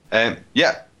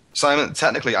 Yeah. Simon,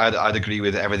 technically, I'd agree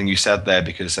with everything you said there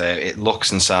because it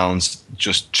looks and sounds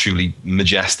just truly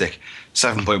majestic.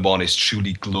 7.1 is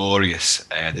truly glorious.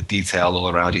 The detail all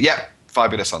around it. Yeah,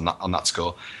 fabulous on that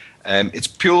score. It's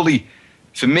purely,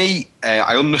 for me,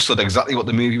 I understood exactly what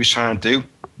the movie was trying to do.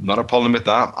 Not a problem with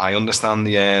that. I understand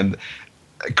the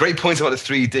great point about the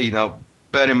 3D. Now,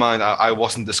 bear in mind, I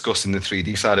wasn't discussing the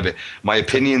 3D side of it. My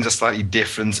opinions are slightly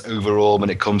different overall when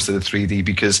it comes to the 3D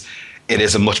because it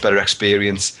is a much better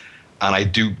experience. And I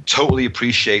do totally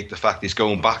appreciate the fact it's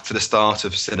going back to the start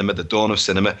of cinema, the dawn of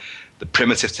cinema, the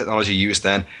primitive technology used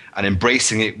then, and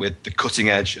embracing it with the cutting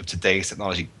edge of today's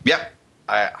technology. Yep,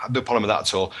 I have no problem with that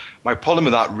at all. My problem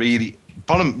with that really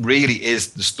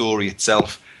is the story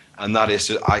itself. And that is,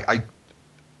 and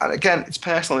again, it's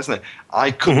personal, isn't it?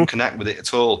 I couldn't connect with it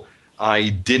at all.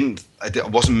 I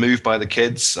wasn't moved by the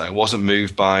kids. I wasn't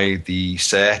moved by the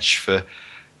search for,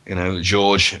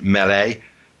 George Méliès,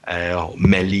 or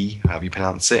Méliès, however you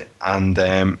pronounce it. And,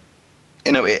 and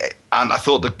I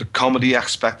thought that the comedy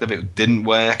aspect of it didn't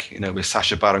work, with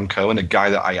Sacha Baron Cohen, a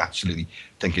guy that I actually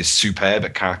think is superb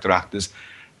at character actors.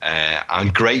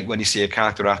 And great when you see a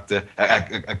character actor,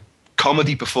 a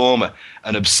comedy performer,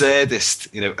 an absurdist,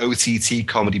 OTT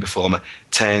comedy performer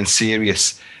turn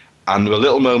serious. And there were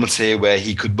little moments here where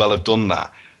he could well have done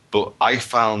that. But I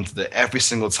found that every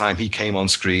single time he came on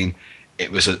screen,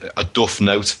 it was a duff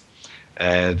note.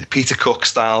 The Peter Cook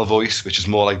style voice, which is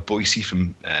more like Boycie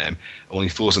from Only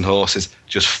Fools and Horses,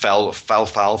 just fell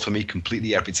foul for me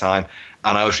completely every time.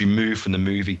 And I was removed from the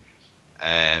movie.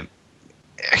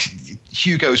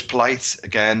 Hugo's plight,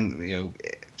 again,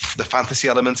 the fantasy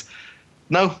element.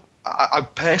 No, I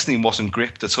personally wasn't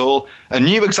gripped at all. I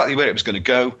knew exactly where it was going to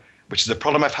go, which is the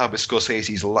problem I've had with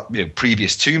Scorsese's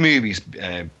previous two movies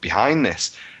behind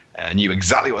this. I knew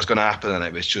exactly what was going to happen, and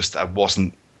it was just, I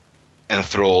wasn't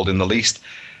enthralled in the least.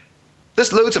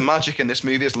 There's loads of magic in this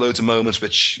movie. There's loads of moments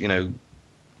which,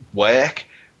 work.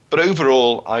 But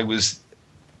overall, I was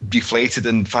deflated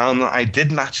and found that I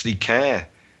didn't actually care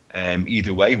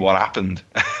either way what happened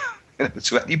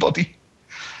to anybody.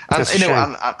 And,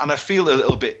 and I feel a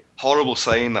little bit horrible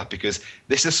saying that because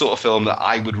this is the sort of film that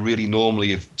I would really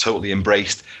normally have totally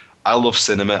embraced. I love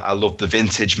cinema. I love the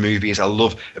vintage movies. I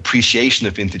love appreciation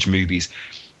of vintage movies.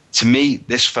 To me,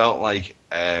 this felt like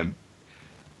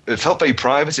it felt very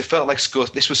private. It felt like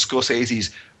this was Scorsese's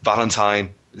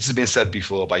Valentine. This has been said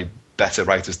before by better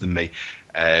writers than me.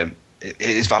 It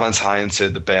is Valentine to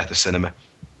the birth of cinema.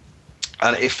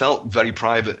 And it felt very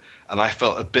private. And I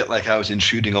felt a bit like I was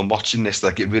intruding on watching this.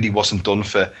 Like it really wasn't done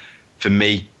for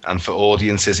me and for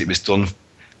audiences. It was done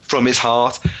from his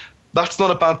heart. That's not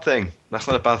a bad thing. That's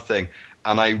not a bad thing.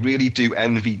 And I really do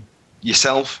envy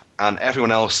yourself and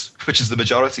everyone else, which is the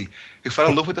majority, who fell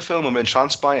in love with the film and were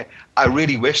entranced by it. I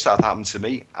really wish that happened to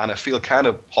me. And I feel kind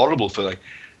of horrible for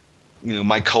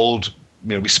my cold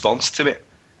response to it.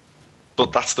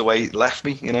 But that's the way it left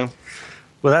me,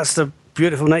 Well, that's the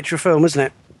beautiful nature of film, isn't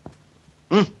it?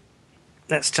 Mm.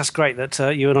 That's just great that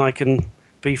you and I can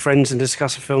be friends and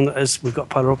discuss a film that has we've got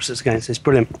polar opposites against. It's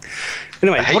brilliant.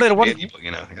 Anyway, I'm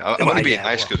only being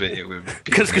nice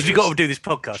because we've got to do this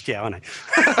podcast. Yeah, I know.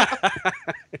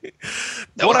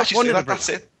 That's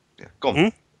it. Yeah, go on. Hmm?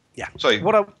 Yeah. Sorry.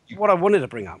 What I wanted to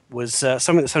bring up was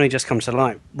something that's only just come to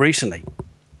light recently.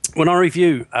 When I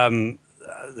review the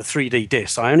 3D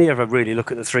disc, I only ever really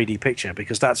look at the 3D picture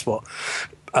because that's what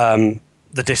the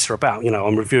discs are about.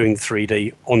 I'm reviewing the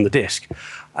 3D on the disc.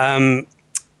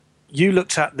 You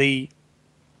looked at the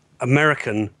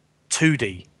American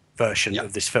 2D version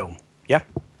of this film, yeah?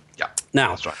 Yeah, now,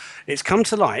 that's right. It's come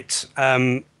to light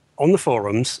on the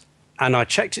forums, and I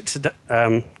checked it today.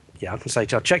 I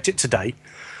checked it today.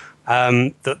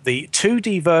 That the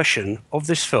 2D version of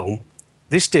this film,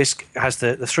 this disc has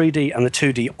the 3D and the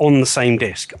 2D on the same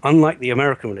disc, unlike the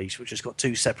American release, which has got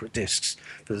two separate discs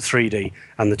for the 3D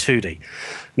and the 2D.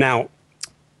 Now,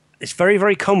 it's very,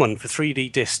 very common for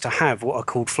 3D discs to have what are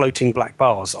called floating black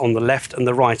bars on the left and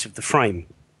the right of the frame.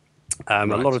 Right.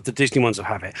 A lot of the Disney ones will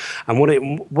have it, and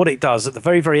what it does at the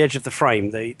very, very edge of the frame,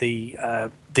 the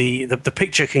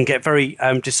picture can get very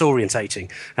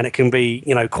disorientating, and it can be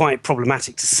quite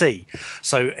problematic to see.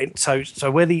 So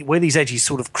where these edges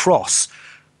sort of cross,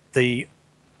 the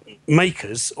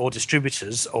makers or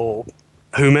distributors or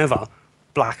whomever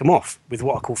black them off with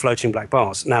what are called floating black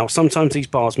bars. Now, sometimes these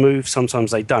bars move,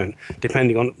 sometimes they don't,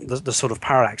 depending on the sort of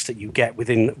parallax that you get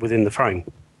within the frame.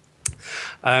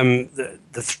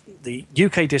 The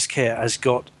UK disc here has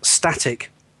got static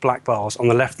black bars on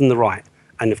the left and the right,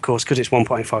 and of course, because it's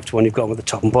 1.5 to 1, you've got them at the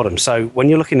top and bottom. So when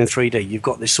you're looking in 3D, you've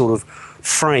got this sort of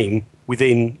frame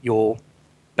within your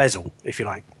bezel, if you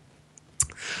like.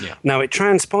 Yeah. Now, it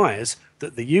transpires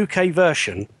that the UK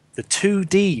version, the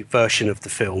 2D version of the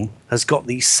film, has got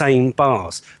these same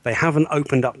bars. They haven't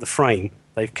opened up the frame.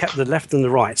 They've kept the left and the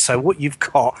right. So what you've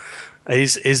got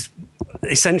is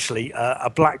essentially a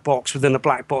black box within a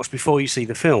black box before you see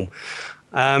the film.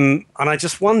 And I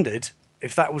just wondered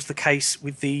if that was the case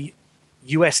with the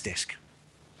US disc.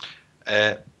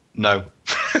 No.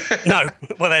 No.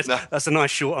 Well, No. that's a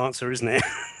nice short answer, isn't it?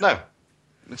 No,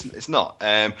 it's not.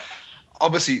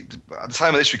 Obviously, at the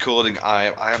time of this recording,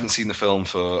 I haven't seen the film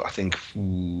for, I think,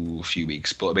 a few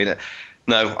weeks. But I mean,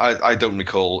 no, I don't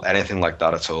recall anything like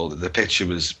that at all. The picture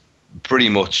was pretty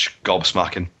much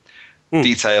gobsmacking.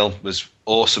 Detail was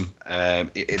awesome.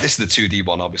 This is the 2D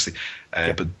one, obviously.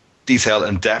 But detail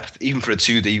and depth, even for a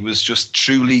 2D, was just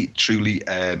truly, truly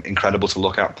incredible to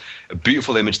look at. A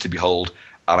beautiful image to behold.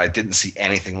 And I didn't see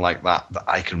anything like that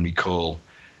I can recall.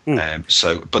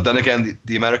 But then again,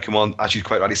 the American one, as you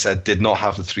quite rightly said, did not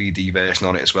have the 3D version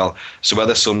on it as well. So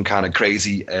whether some kind of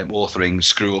crazy authoring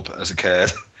screw up has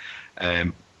occurred,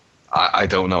 I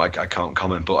don't know. I can't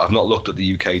comment. But I've not looked at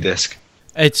the UK disc.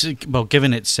 It's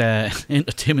given its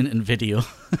entertainment and video.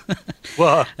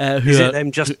 Well, is it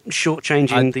them just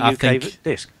shortchanging the UK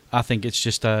disc? I think it's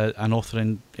just an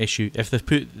authoring issue. If they've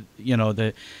put,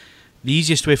 the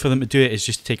easiest way for them to do it is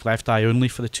just to take Left Eye only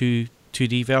for the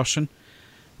 2D version,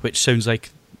 which sounds like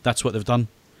that's what they've done.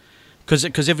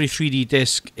 Because every 3D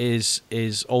disc is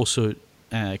also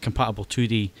compatible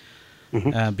 2D.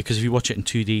 Because if you watch it in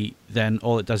 2D, then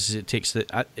all it does is it takes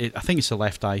I think it's the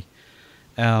Left Eye,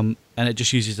 and it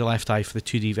just uses the Left Eye for the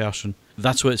 2D version.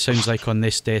 That's what it sounds like on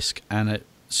this disc, and it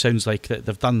sounds like that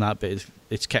they've done that, but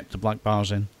it's kept the black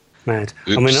bars in. Mad.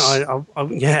 Oops. I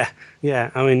mean,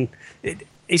 yeah. I mean,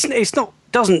 it's not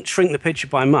doesn't shrink the picture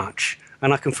by much,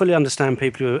 and I can fully understand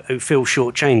people who feel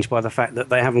shortchanged by the fact that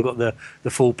they haven't got the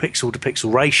full pixel to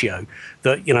pixel ratio.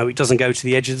 That it doesn't go to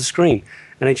the edge of the screen,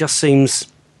 and it just seems.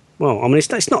 Well, I mean,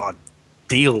 it's not a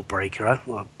deal breaker.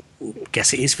 Well, I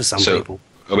guess it is for some people.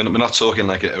 I mean, we're not talking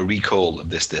like a recall of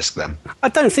this disc then? I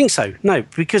don't think so. No,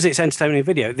 because it's entertainment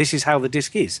video. This is how the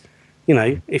disc is.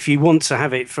 If you want to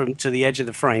have it to the edge of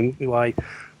the frame, why?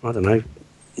 I don't know.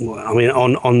 I mean,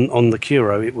 on the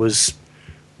Curo, it was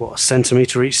a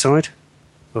centimetre each side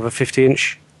of a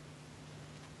 50-inch.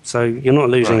 So you're not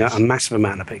losing a massive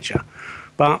amount of picture.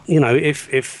 But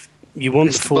if you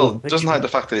want the full, it doesn't hide the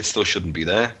fact that it still shouldn't be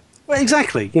there. Well,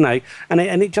 exactly,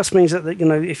 and it just means that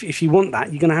if you want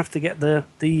that, you're going to have to get the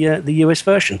US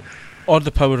version, or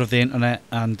the power of the internet,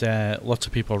 and lots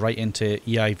of people write into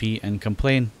EIV and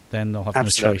complain. Then they'll have no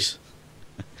choice.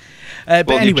 But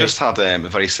well, anyway, you just had a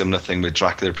very similar thing with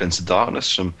Dracula, Prince of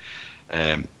Darkness from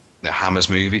the Hammer's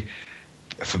movie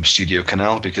from Studio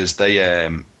Canal, because they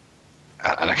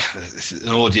this is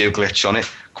an audio glitch on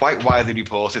it, quite widely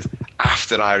reported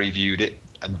after I reviewed it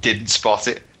and didn't spot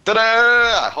it.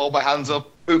 Ta-da! I hold my hands up.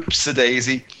 Oops-a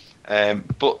daisy.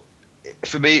 But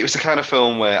for me, it was the kind of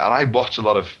film where, and I watch a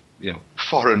lot of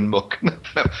foreign muck.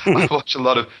 I watch a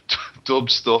lot of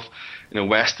dub stuff,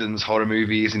 westerns, horror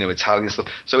movies, Italian stuff.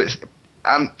 So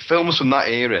and films from that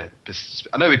era.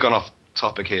 I know we've gone off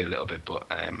topic here a little bit, but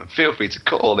feel free to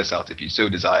cut all this out if you so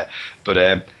desire. But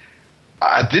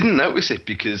I didn't notice it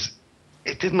because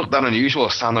it didn't look that unusual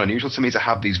or sound that unusual to me to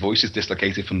have these voices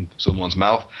dislocated from someone's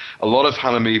mouth. A lot of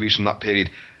Hammer movies from that period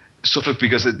suffered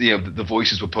because the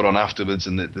voices were put on afterwards,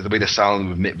 and the way the sound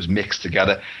was mixed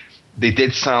together. They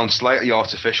did sound slightly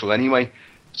artificial anyway.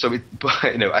 So,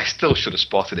 I still should have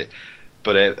spotted it.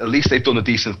 But at least they've done a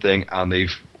decent thing, and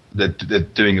they're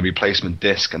doing a replacement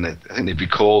disc, and I think they've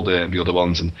recalled the other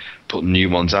ones and put new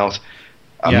ones out.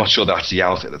 I'm not sure they're actually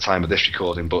out at the time of this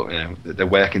recording, but they're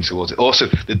working towards it. Also,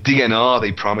 the DNR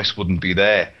they promised wouldn't be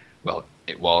there. Well,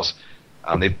 it was,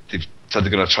 and they've said they're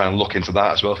going to try and look into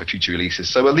that as well for future releases.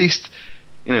 So at least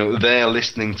they're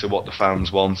listening to what the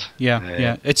fans want.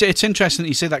 Yeah. It's interesting that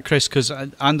you say that, Chris, because I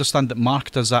understand that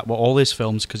Mark does that with all his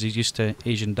films because he's used to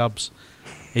Asian dubs.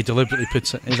 He deliberately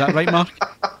puts it. Is that right, Mark?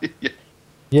 Yeah.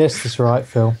 Yes, that's right,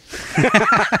 Phil.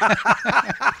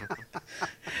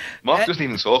 Mark doesn't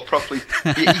even talk properly.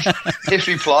 His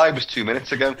reply was 2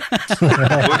 minutes ago.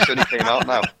 The voice only came out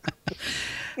now.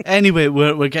 Anyway,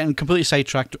 we're getting completely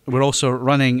sidetracked. We're also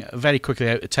running very quickly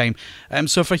out of time.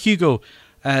 So for Hugo,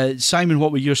 Simon,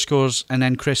 what were your scores? And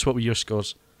then Chris, what were your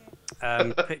scores?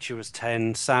 Picture was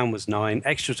 10, sound was 9,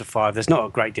 extras are 5. There's not a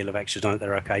great deal of extras on it,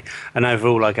 they're okay. And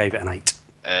overall, I gave it an 8.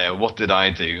 What did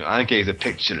I do? I gave the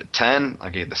picture a 10. I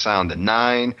gave the sound a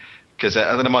 9. Because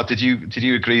I don't know, Mark, did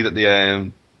you agree that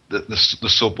the the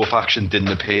subwoof action didn't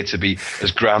appear to be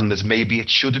as grand as maybe it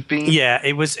should have been. Yeah,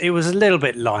 it was a little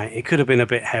bit light. It could have been a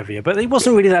bit heavier, but it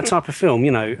wasn't really that type of film,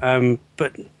 you know.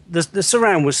 But the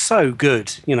surround was so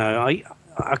good, you know.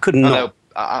 I couldn't.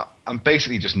 I'm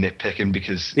basically just nitpicking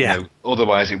because you know,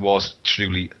 otherwise it was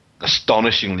truly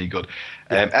astonishingly good.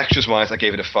 Extras wise, I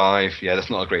gave it a 5. Yeah, that's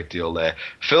not a great deal there.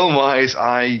 Film wise,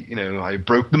 I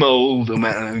broke the mold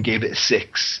and gave it a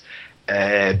 6.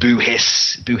 Boo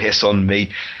hiss on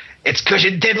me. It's because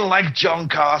you didn't like John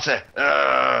Carter.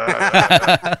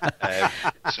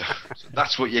 So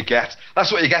that's what you get.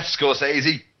 That's what you get,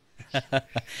 Scorsese.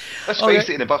 Let's face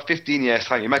it, in about 15 years'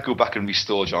 time, you might go back and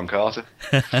restore John Carter.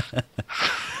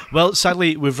 Well,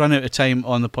 sadly, we've run out of time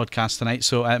on the podcast tonight,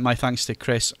 so my thanks to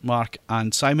Chris, Mark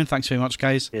and Simon. Thanks very much,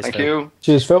 guys. Yes, Thank you.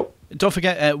 Cheers, Phil. Don't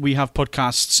forget, we have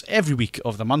podcasts every week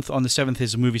of the month. On the 7th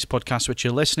is the Movies podcast, which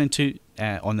you're listening to.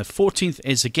 On the 14th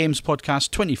is the Games podcast.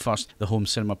 21st, the Home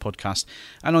Cinema podcast.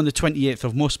 And on the 28th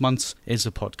of most months is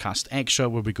the podcast Extra,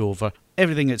 where we go over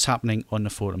everything that's happening on the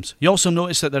forums. You also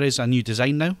notice that there is a new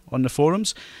design now on the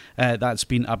forums that's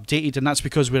been updated, and that's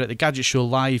because we're at the Gadget Show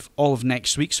live all of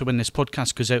next week. So when this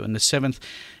podcast goes out on the 7th,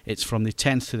 it's from the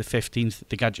 10th to the 15th,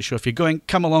 the Gadget Show. If you're going,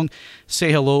 come along,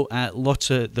 say hello.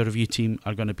 Lots of the review team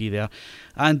are going to be there.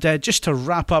 And just to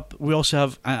wrap up, we also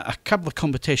have a couple of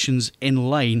competitions in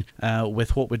line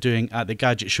with what we're doing at the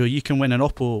Gadget Show. You can win an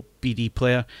Oppo BD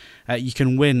player. You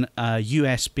can win a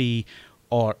USB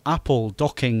or Apple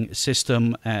docking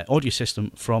system, audio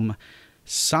system from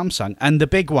Samsung. And the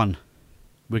big one,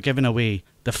 we're giving away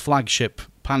the flagship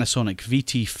Panasonic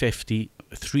VT50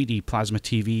 3D plasma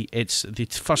TV. It's the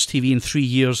first TV in 3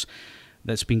 years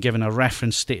that's been given a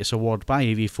reference status award by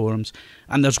AV Forums,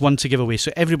 and there's one to give away.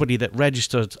 So everybody that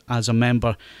registered as a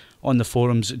member on the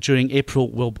forums during April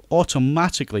will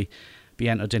automatically be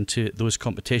entered into those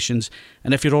competitions.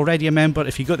 And if you're already a member,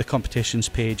 if you go to the competitions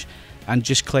page and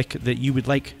just click that you would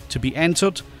like to be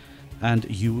entered, and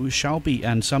you shall be,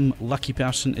 and some lucky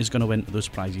person is going to win those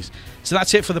prizes. So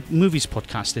that's it for the Movies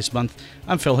podcast this month.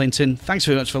 I'm Phil Hinton. Thanks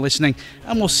very much for listening,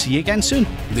 and we'll see you again soon.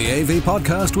 The AV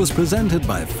podcast was presented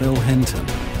by Phil Hinton.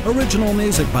 Original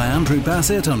music by Andrew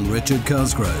Bassett and Richard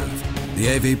Cosgrove.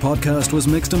 The AV podcast was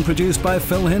mixed and produced by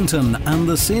Phil Hinton, and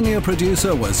the senior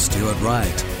producer was Stuart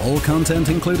Wright. All content,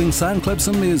 including sound clips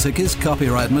and music, is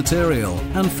copyright material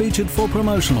and featured for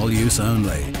promotional use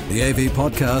only. The AV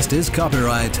podcast is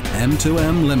copyright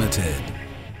M2M Limited.